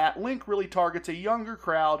all of that, Link really targets a younger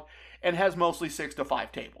crowd and has mostly 6 to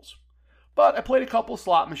 5 tables. But I played a couple of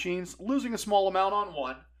slot machines, losing a small amount on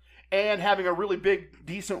one, and having a really big,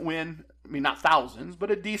 decent win, I mean not thousands, but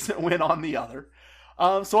a decent win on the other.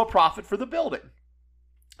 So a profit for the building.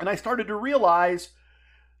 And I started to realize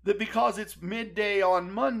that because it's midday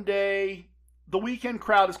on Monday, the weekend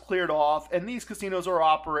crowd is cleared off, and these casinos are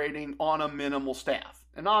operating on a minimal staff.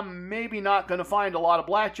 And I'm maybe not going to find a lot of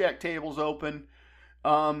blackjack tables open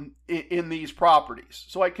in these properties.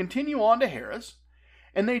 So I continue on to Harrah's,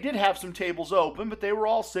 and they did have some tables open, but they were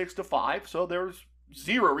all 6 to 5, so there was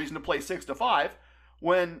zero reason to play 6 to 5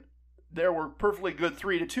 when there were perfectly good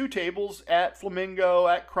 3 to 2 tables at Flamingo,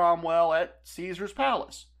 at Cromwell, at Caesars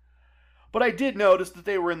Palace. But I did notice that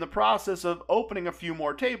they were in the process of opening a few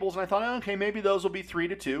more tables, and I thought, okay, maybe those will be 3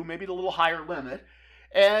 to 2, maybe a little higher limit.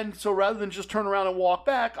 And so rather than just turn around and walk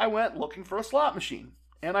back, I went looking for a slot machine,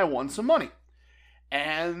 and I won some money.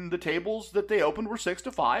 And the tables that they opened were 6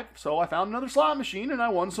 to 5, so I found another slot machine, and I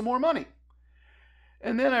won some more money.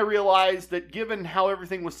 And then I realized that given how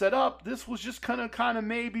everything was set up, this was just kind of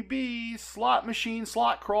maybe be slot machine,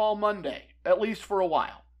 slot crawl Monday, at least for a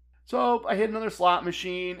while. So I hit another slot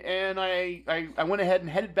machine, and I went ahead and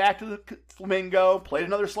headed back to the Flamingo, played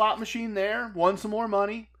another slot machine there, won some more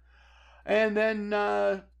money, and then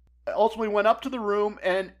ultimately went up to the room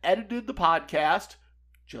and edited the podcast,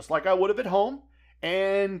 just like I would have at home,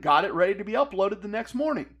 and got it ready to be uploaded the next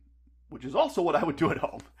morning, which is also what I would do at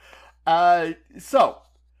home. So,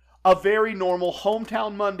 a very normal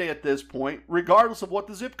hometown Monday at this point, regardless of what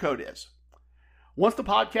the zip code is. Once the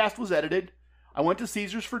podcast was edited, I went to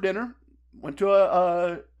Caesars for dinner, went to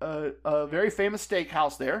a very famous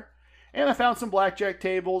steakhouse there, and I found some blackjack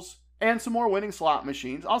tables and some more winning slot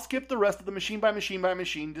machines. I'll skip the rest of the machine by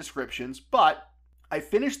machine descriptions, but I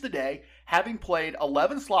finished the day having played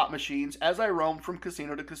 11 slot machines as I roamed from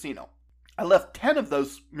casino to casino. I left 10 of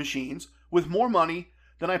those machines with more money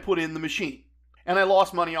than I put in the machine, and I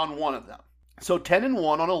lost money on one of them. So 10 and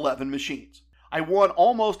 1 on 11 machines. I won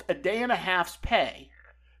almost a day and a half's pay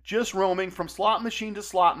just roaming from slot machine to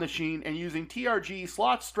slot machine and using TRG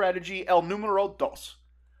slot strategy el numero dos,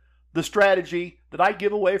 the strategy that I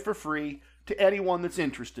give away for free to anyone that's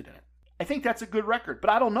interested in it. I think that's a good record, but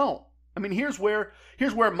I don't know. I mean, here's where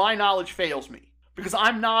my knowledge fails me, because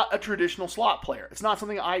I'm not a traditional slot player. It's not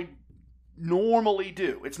something I normally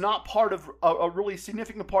do. It's not part of a really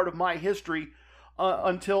significant part of my history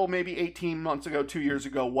until maybe 18 months ago, 2 years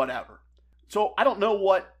ago, whatever. So I don't know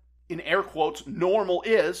what, in air quotes, normal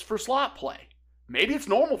is for slot play. Maybe it's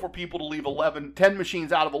normal for people to leave 10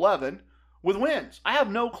 machines out of 11 with wins. I have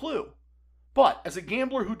no clue. But as a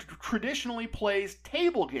gambler who traditionally plays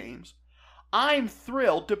table games, I'm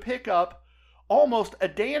thrilled to pick up almost a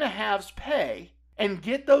day and a half's pay and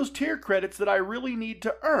get those tier credits that I really need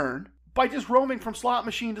to earn by just roaming from slot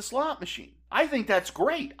machine to slot machine. I think that's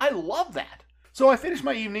great. I love that. So I finished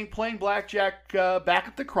my evening playing blackjack back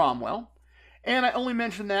at the Cromwell, and I only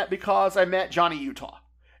mention that because I met Johnny Utah.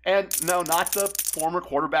 And no, not the former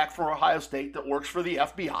quarterback for Ohio State that works for the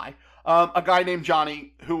FBI, a guy named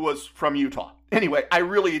Johnny who was from Utah. Anyway, I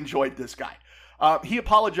really enjoyed this guy. He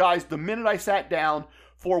apologized the minute I sat down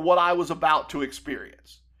for what I was about to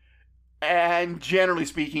experience. And generally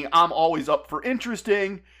speaking, I'm always up for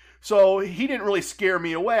interesting, so he didn't really scare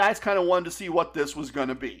me away. I just kind of wanted to see what this was going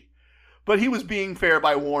to be. But he was being fair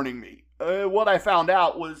by warning me. What I found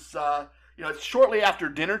out was, it's shortly after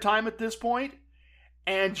dinner time at this point,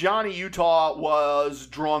 and Johnny Utah was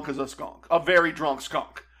drunk as a skunk, a very drunk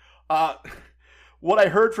skunk. What I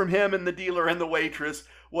heard from him and the dealer and the waitress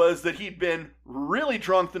was that he'd been really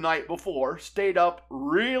drunk the night before, stayed up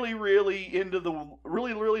really into the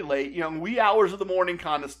really late, wee hours of the morning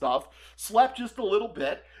kind of stuff, slept just a little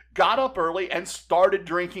bit, got up early, and started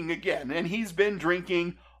drinking again. And he's been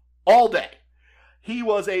drinking all day. He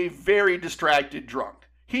was a very distracted drunk.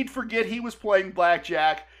 He'd forget he was playing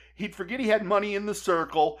blackjack, he'd forget he had money in the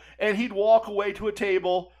circle, and he'd walk away to a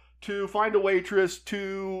table to find a waitress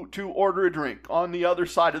to order a drink on the other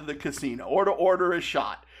side of the casino, or to order a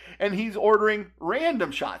shot. And he's ordering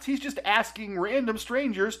random shots. He's just asking random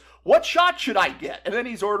strangers, what shot should I get? And then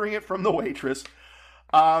he's ordering it from the waitress.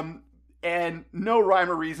 And no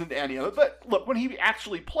rhyme or reason to any of it. But look, when he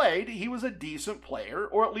actually played, he was a decent player,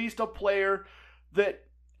 or at least a player that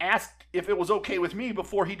asked if it was okay with me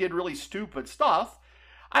before he did really stupid stuff.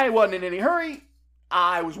 I wasn't in any hurry.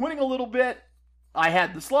 I was winning a little bit. I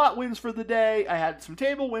had the slot wins for the day, I had some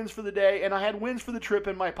table wins for the day, and I had wins for the trip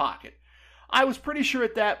in my pocket. I was pretty sure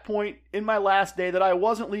at that point in my last day that I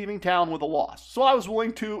wasn't leaving town with a loss. So I was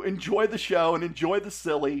willing to enjoy the show and enjoy the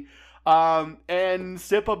silly, and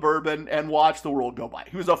sip a bourbon and watch the world go by.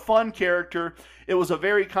 He was a fun character. It was a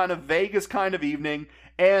very kind of Vegas kind of evening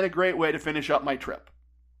and a great way to finish up my trip.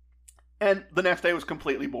 And the next day was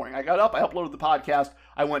completely boring. I got up, I uploaded the podcast,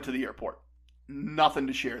 I went to the airport. Nothing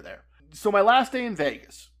to share there. So my last day in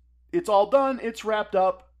Vegas, it's all done, it's wrapped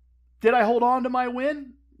up. Did I hold on to my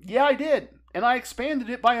win? Yeah, I did, and I expanded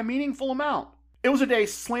it by a meaningful amount. It was a day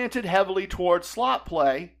slanted heavily towards slot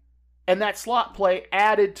play, and that slot play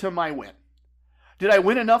added to my win. Did I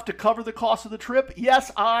win enough to cover the cost of the trip?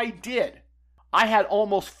 Yes, I did. I had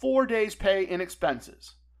almost 4 days' pay in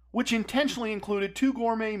expenses, which intentionally included 2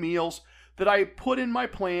 gourmet meals that I put in my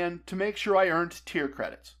plan to make sure I earned tier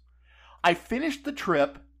credits. I finished the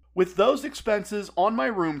trip with those expenses on my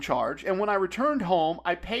room charge, and when I returned home,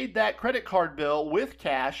 I paid that credit card bill with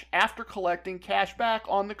cash after collecting cash back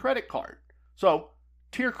on the credit card. So,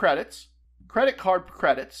 tier credits, credit card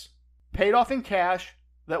credits, paid off in cash,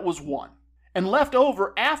 that was 1. And left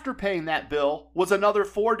over after paying that bill was another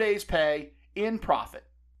 4 days' pay in profit.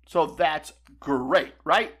 So that's great,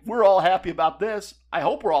 right? We're all happy about this. I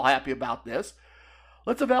hope we're all happy about this.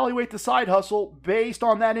 Let's evaluate the side hustle based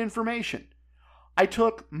on that information. I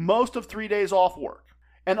took most of 3 days off work.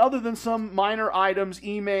 And other than some minor items,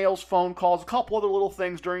 emails, phone calls, a couple other little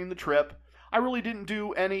things during the trip, I really didn't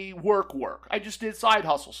do any work. I just did side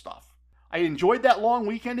hustle stuff. I enjoyed that long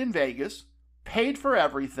weekend in Vegas, paid for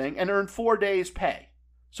everything, and earned 4 days' pay.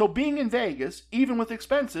 So being in Vegas, even with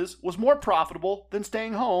expenses, was more profitable than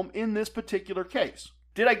staying home in this particular case.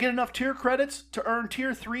 Did I get enough tier credits to earn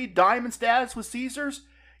tier 3 diamond status with Caesars?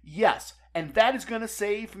 Yes, and that is going to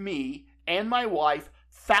save me and my wife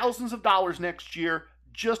thousands of dollars next year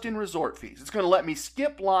just in resort fees. It's going to let me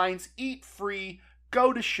skip lines, eat free,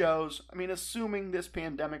 go to shows. Assuming this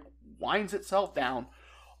pandemic winds itself down,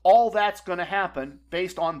 all that's going to happen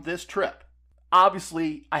based on this trip.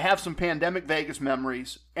 Obviously, I have some pandemic Vegas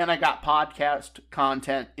memories, and I got podcast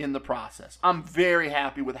content in the process. I'm very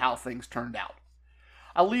happy with how things turned out.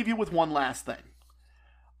 I'll leave you with one last thing.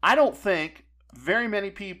 I don't think very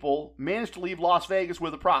many people managed to leave Las Vegas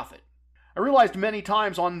with a profit. I realized many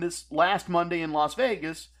times on this last Monday in Las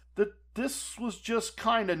Vegas that this was just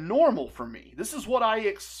kind of normal for me. This is what I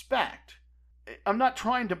expect. I'm not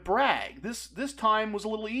trying to brag. This time was a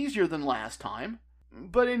little easier than last time.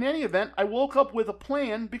 But in any event, I woke up with a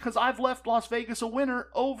plan because I've left Las Vegas a winner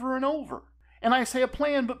over and over. And I say a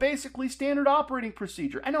plan, but basically standard operating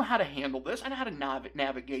procedure. I know how to handle this. I know how to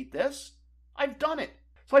navigate this. I've done it.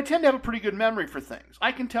 So I tend to have a pretty good memory for things.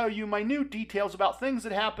 I can tell you minute details about things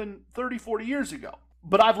that happened 30, 40 years ago.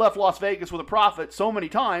 But I've left Las Vegas with a profit so many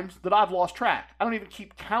times that I've lost track. I don't even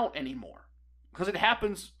keep count anymore. Because it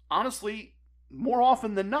happens, honestly, more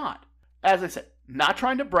often than not. As I said, not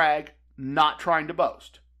trying to brag, not trying to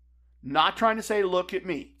boast, not trying to say, look at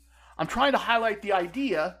me. I'm trying to highlight the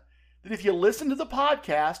idea that if you listen to the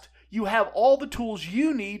podcast, you have all the tools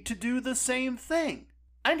you need to do the same thing.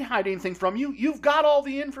 I didn't hide anything from you. You've got all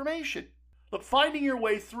the information. Look, finding your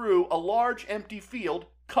way through a large empty field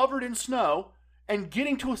covered in snow and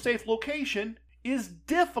getting to a safe location is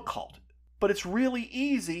difficult, but it's really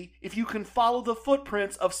easy if you can follow the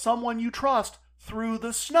footprints of someone you trust through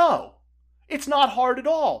the snow. It's not hard at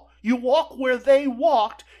all. You walk where they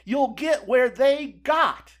walked, you'll get where they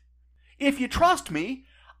got. If you trust me,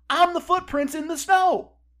 I'm the footprints in the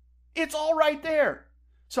snow. It's all right there.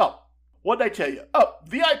 So, what did I tell you? Oh,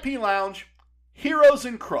 VIP Lounge, Heroes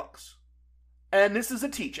and Crooks. And this is a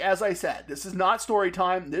teach, as I said. This is not story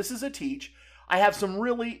time. This is a teach. I have some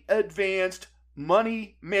really advanced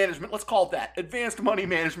money management, let's call it that, advanced money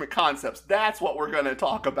management concepts. That's what we're going to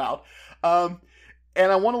talk about.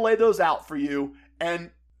 And I want to lay those out for you.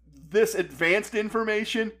 And this advanced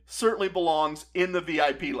information certainly belongs in the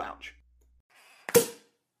VIP Lounge.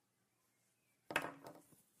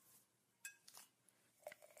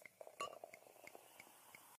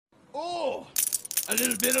 Oh, a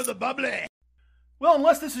little bit of the bubbly. Well,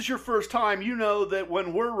 unless this is your first time, you know that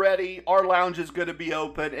when we're ready, our lounge is going to be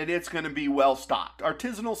open and it's going to be well stocked.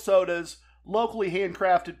 Artisanal sodas, locally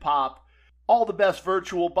handcrafted pop, all the best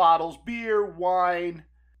virtual bottles, beer, wine,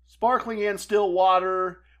 sparkling and still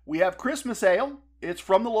water. We have Christmas ale. It's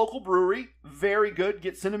from the local brewery. Very good.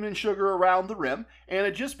 Get cinnamon and sugar around the rim. And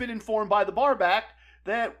I've just been informed by the barback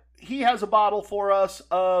that he has a bottle for us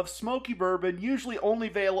of smoky bourbon, usually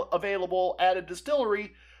only available at a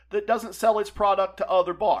distillery that doesn't sell its product to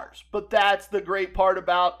other bars. But that's the great part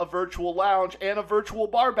about a virtual lounge and a virtual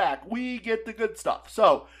bar back. We get the good stuff.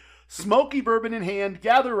 So, smoky bourbon in hand,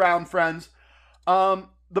 gather around, friends.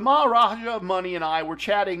 The Maharaja of Money and I were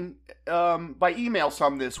chatting by email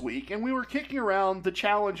some this week, and we were kicking around the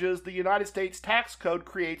challenges the United States tax code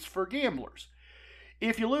creates for gamblers.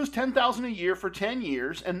 If you lose $10,000 a year for 10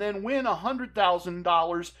 years and then win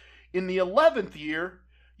 $100,000 in the 11th year,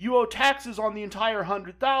 you owe taxes on the entire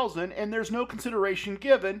 $100,000, and there's no consideration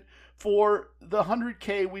given for the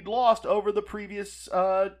 $100K we'd lost over the previous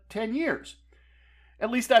 10 years. At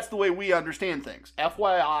least that's the way we understand things.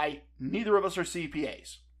 FYI, neither of us are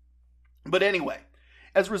CPAs. But anyway,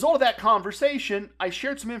 as a result of that conversation, I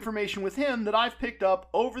shared some information with him that I've picked up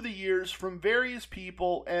over the years from various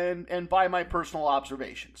people and by my personal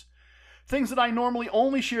observations. Things that I normally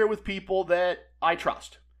only share with people that I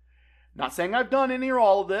trust. Not saying I've done any or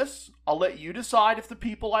all of this. I'll let you decide if the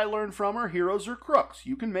people I learn from are heroes or crooks.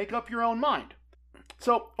 You can make up your own mind.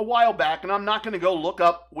 So, a while back, and I'm not going to go look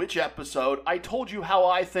up which episode, I told you how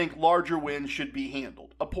I think larger wins should be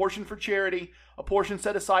handled. A portion for charity, a portion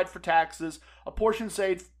set aside for taxes, a portion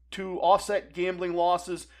saved to offset gambling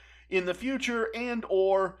losses in the future, and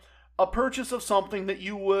or a purchase of something that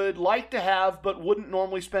you would like to have but wouldn't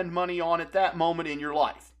normally spend money on at that moment in your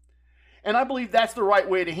life. And I believe that's the right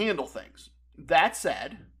way to handle things. That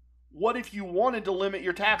said, what if you wanted to limit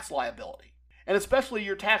your tax liability? And especially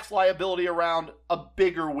your tax liability around a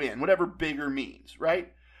bigger win, whatever bigger means,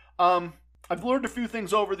 right? I've learned a few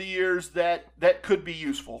things over the years that could be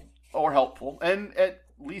useful or helpful, and at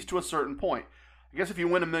least to a certain point. I guess if you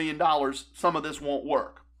win $1 million, some of this won't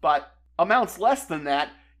work. But amounts less than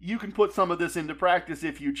that, you can put some of this into practice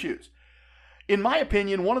if you choose. In my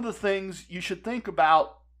opinion, one of the things you should think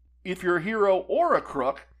about if you're a hero or a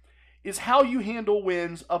crook, is how you handle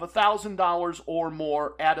wins of $1,000 or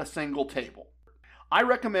more at a single table. I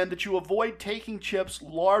recommend that you avoid taking chips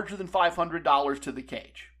larger than $500 to the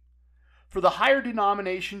cage. For the higher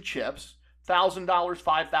denomination chips, $1,000,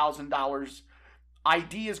 $5,000,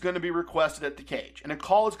 ID is going to be requested at the cage, and a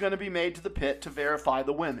call is going to be made to the pit to verify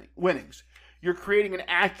the winnings. You're creating an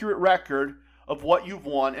accurate record of what you've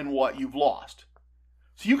won and what you've lost.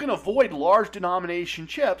 So you can avoid large denomination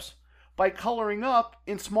chips by coloring up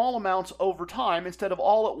in small amounts over time instead of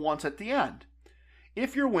all at once at the end.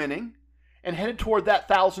 If you're winning and headed toward that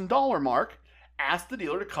 $1,000 mark, ask the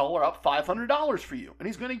dealer to color up $500 for you, and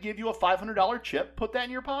he's going to give you a $500 chip. Put that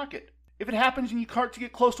in your pocket. If it happens and you start to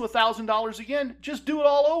get close to $1,000 again, just do it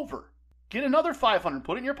all over. Get another $500,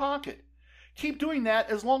 put it in your pocket. Keep doing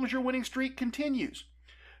that as long as your winning streak continues.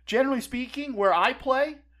 Generally speaking, where I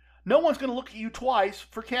play, no one's going to look at you twice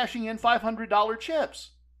for cashing in $500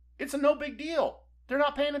 chips. It's a no big deal. They're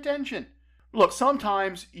not paying attention. Look,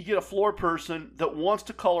 sometimes you get a floor person that wants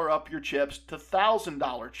to color up your chips to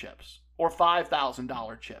 $1,000 chips or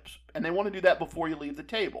 $5,000 chips, and they want to do that before you leave the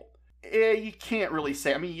table. You can't really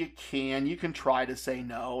say, you can try to say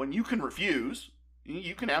no, and you can refuse.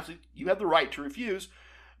 You have the right to refuse.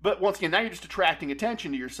 But once again, now you're just attracting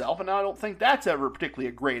attention to yourself, and I don't think that's ever particularly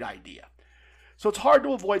a great idea. So it's hard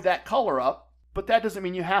to avoid that color up, but that doesn't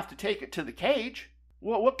mean you have to take it to the cage.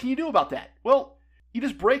 Well, what can you do about that? Well, you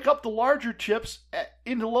just break up the larger chips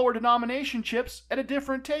into lower denomination chips at a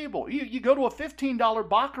different table. You go to a $15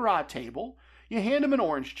 Baccarat table, you hand them an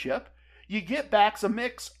orange chip, you get back a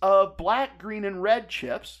mix of black, green, and red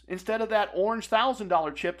chips instead of that orange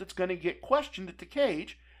 $1,000 chip that's going to get questioned at the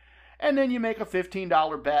cage. And then you make a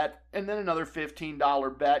 $15 bet, and then another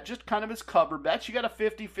 $15 bet, just kind of as cover bets. You got a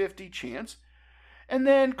 50-50 chance. And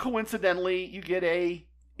then, coincidentally, you get a,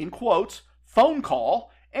 in quotes, phone call,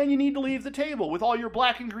 and you need to leave the table with all your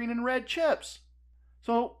black and green and red chips.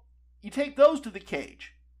 So, you take those to the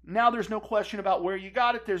cage. Now there's no question about where you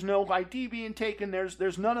got it. There's no ID being taken.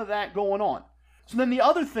 There's none of that going on. So then the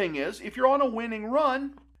other thing is, if you're on a winning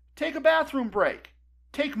run, take a bathroom break.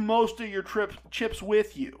 Take most of your chips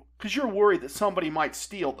with you, because you're worried that somebody might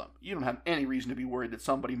steal them. You don't have any reason to be worried that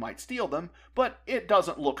somebody might steal them, but it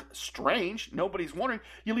doesn't look strange. Nobody's wondering.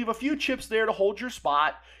 You leave a few chips there to hold your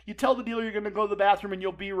spot. You tell the dealer you're going to go to the bathroom and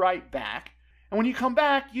you'll be right back. And when you come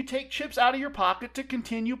back, you take chips out of your pocket to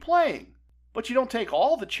continue playing. But you don't take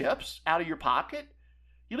all the chips out of your pocket.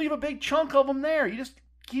 You leave a big chunk of them there. You just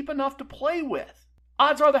keep enough to play with.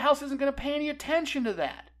 Odds are the house isn't going to pay any attention to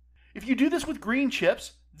that. If you do this with green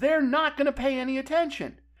chips, they're not going to pay any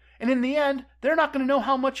attention. And in the end, they're not going to know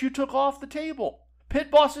how much you took off the table.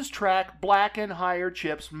 Pit bosses track black and higher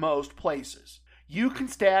chips most places. You can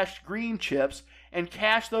stash green chips and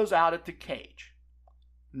cash those out at the cage.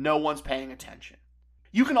 No one's paying attention.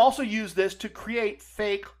 You can also use this to create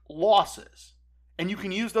fake losses. And you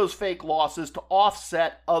can use those fake losses to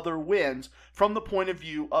offset other wins from the point of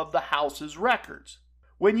view of the house's records.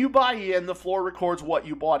 When you buy in, the floor records what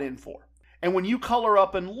you bought in for. And when you color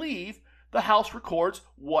up and leave, the house records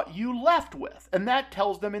what you left with. And that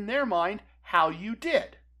tells them in their mind how you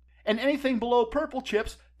did. And anything below purple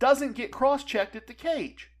chips doesn't get cross-checked at the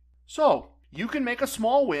cage. So, you can make a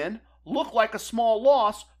small win look like a small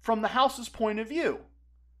loss from the house's point of view.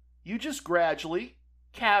 You just gradually,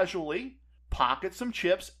 casually, pocket some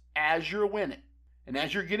chips as you're winning. And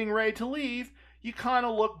as you're getting ready to leave, you kind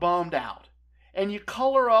of look bummed out. And you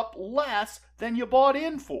color up less than you bought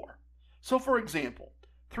in for. So for example,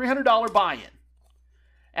 $300 buy-in.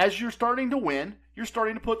 As you're starting to win, you're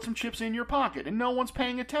starting to put some chips in your pocket and no one's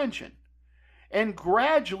paying attention. And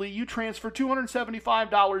gradually you transfer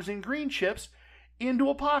 $275 in green chips into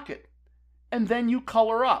a pocket. And then you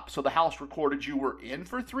color up. So the house recorded you were in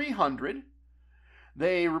for $300.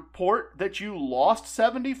 They report that you lost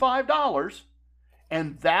 $75.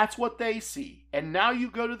 And that's what they see. And now you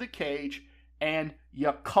go to the cage and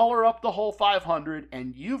you color up the whole 500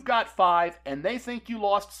 and you've got 5 and they think you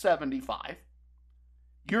lost 75.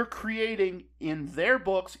 You're creating in their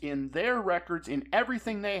books, in their records, in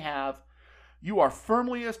everything they have, you are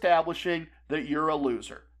firmly establishing that you're a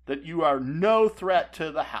loser, that you are no threat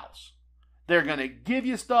to the house. They're going to give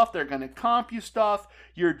you stuff, they're going to comp you stuff,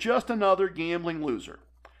 you're just another gambling loser.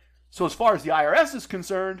 So as far as the IRS is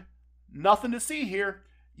concerned, nothing to see here.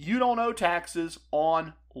 You don't owe taxes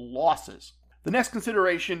on losses. The next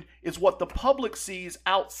consideration is what the public sees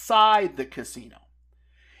outside the casino.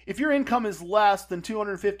 If your income is less than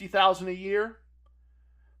 $250,000 a year,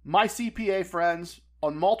 my CPA friends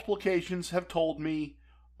on multiple occasions have told me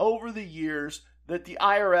over the years that the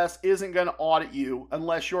IRS isn't going to audit you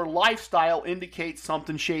unless your lifestyle indicates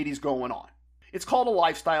something shady's going on. It's called a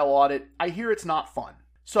lifestyle audit. I hear it's not fun.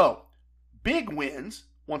 So, big wins,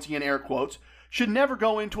 once again air quotes, should never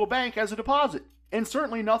go into a bank as a deposit. And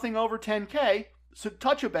certainly nothing over $10K should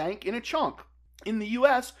touch a bank in a chunk. In the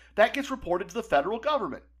US, that gets reported to the federal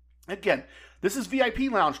government. Again, this is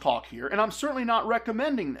VIP Lounge talk here, and I'm certainly not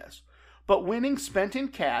recommending this. But winning spent in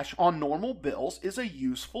cash on normal bills is a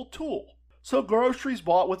useful tool. So groceries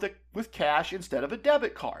bought with cash instead of a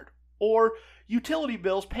debit card. Or utility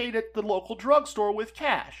bills paid at the local drugstore with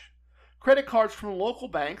cash. Credit cards from local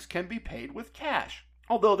banks can be paid with cash,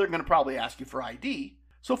 although they're going to probably ask you for ID.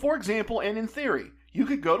 So for example, and in theory, you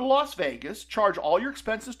could go to Las Vegas, charge all your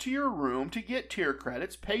expenses to your room to get tier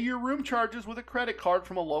credits, pay your room charges with a credit card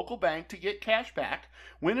from a local bank to get cash back,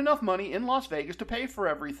 win enough money in Las Vegas to pay for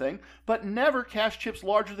everything, but never cash chips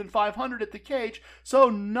larger than $500 at the cage, so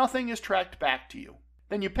nothing is tracked back to you.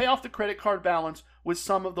 Then you pay off the credit card balance with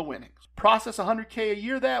some of the winnings. Process $100K a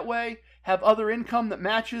year that way, have other income that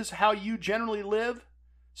matches how you generally live,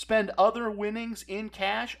 spend other winnings in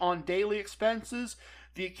cash on daily expenses,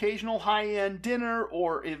 the occasional high-end dinner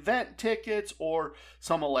or event tickets or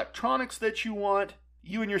some electronics that you want.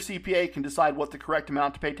 You and your CPA can decide what the correct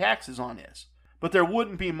amount to pay taxes on is. but there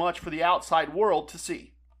wouldn't be much for the outside world to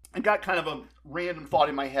see. I got kind of a random thought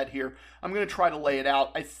in my head here. I'm going to try to lay it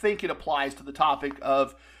out. I think it applies to the topic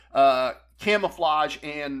of camouflage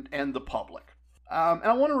and the public. And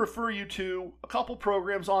I want to refer you to a couple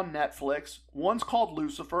programs on Netflix. One's called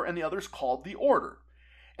Lucifer and the other's called The Order.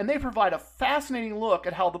 And they provide a fascinating look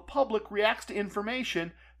at how the public reacts to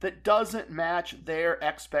information that doesn't match their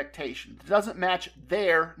expectations, doesn't match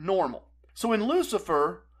their normal. So in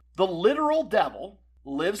Lucifer, the literal devil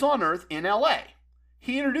lives on Earth in LA.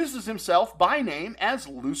 He introduces himself by name as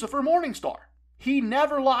Lucifer Morningstar. He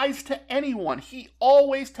never lies to anyone. He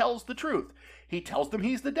always tells the truth. He tells them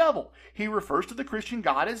he's the devil. He refers to the Christian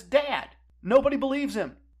God as Dad. Nobody believes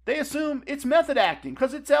him. They assume it's method acting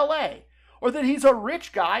because it's LA. Or that he's a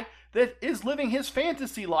rich guy that is living his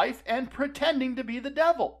fantasy life and pretending to be the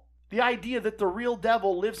devil. The idea that the real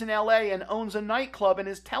devil lives in LA and owns a nightclub and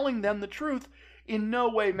is telling them the truth in no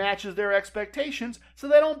way matches their expectations, so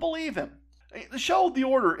they don't believe him. The show The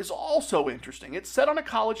Order is also interesting. It's set on a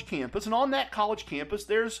college campus, and on that college campus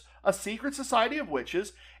there's a secret society of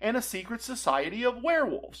witches and a secret society of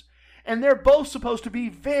werewolves. And they're both supposed to be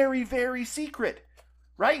very, very secret,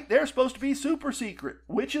 right? They're supposed to be super secret,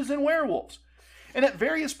 witches and werewolves. And at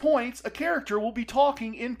various points, a character will be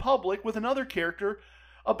talking in public with another character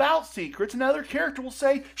about secrets, and another character will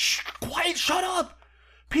say, "Shh, quiet, shut up!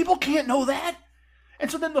 People can't know that!"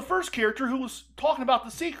 And so then the first character who was talking about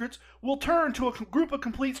the secrets will turn to a group of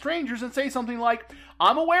complete strangers and say something like,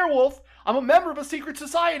 "I'm a werewolf. I'm a member of a secret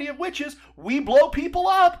society of witches. We blow people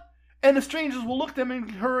up." And the strangers will look at them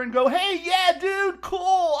and her and go, "Hey, yeah, dude, cool,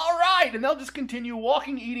 all right." And they'll just continue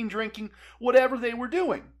walking, eating, drinking, whatever they were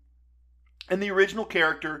doing. And the original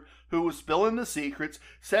character who was spilling the secrets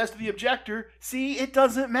says to the objector, "See, it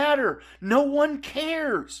doesn't matter. No one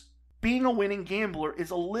cares." Being a winning gambler is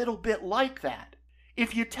a little bit like that.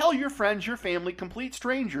 If you tell your friends, your family, complete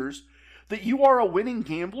strangers, that you are a winning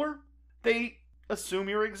gambler, they assume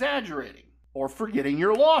you're exaggerating or forgetting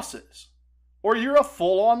your losses, or you're a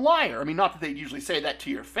full-on liar. I mean, not that they usually say that to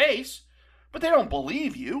your face, but they don't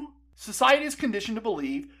believe you. Society is conditioned to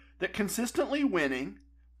believe that consistently winning,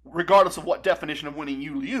 regardless of what definition of winning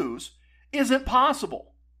you use, isn't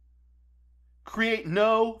possible. Create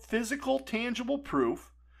no physical, tangible proof.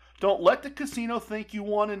 Don't let the casino think you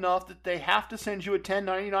won enough that they have to send you a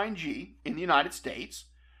 1099-G in the United States.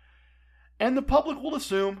 And the public will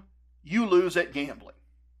assume you lose at gambling.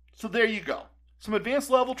 So there you go. Some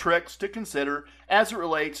advanced level tricks to consider as it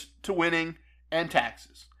relates to winning and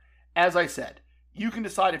taxes. As I said, you can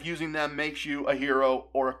decide if using them makes you a hero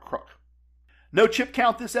or a crook. No chip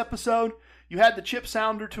count this episode. You had the chip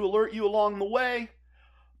sounder to alert you along the way,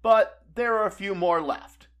 but there are a few more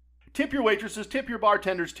left. Tip your waitresses, tip your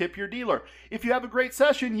bartenders, tip your dealer. If you have a great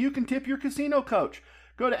session, you can tip your casino coach.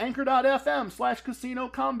 Go to anchor.fm/casino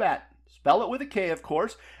combat. Spell it with a K, of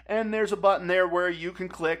course, and there's a button there where you can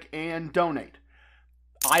click and donate.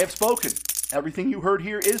 I have spoken. Everything you heard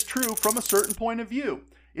here is true from a certain point of view.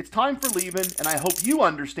 It's time for leaving, and I hope you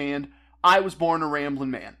understand I was born a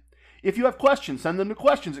rambling man. If you have questions, send them to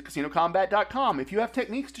questions@casinocombat.com. If you have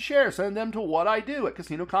techniques to share, send them to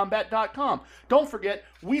whatIdo@casinocombat.com. Don't forget,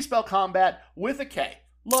 we spell combat with a K.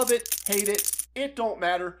 Love it, hate it, it don't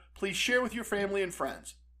matter. Please share with your family and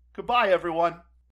friends. Goodbye, everyone.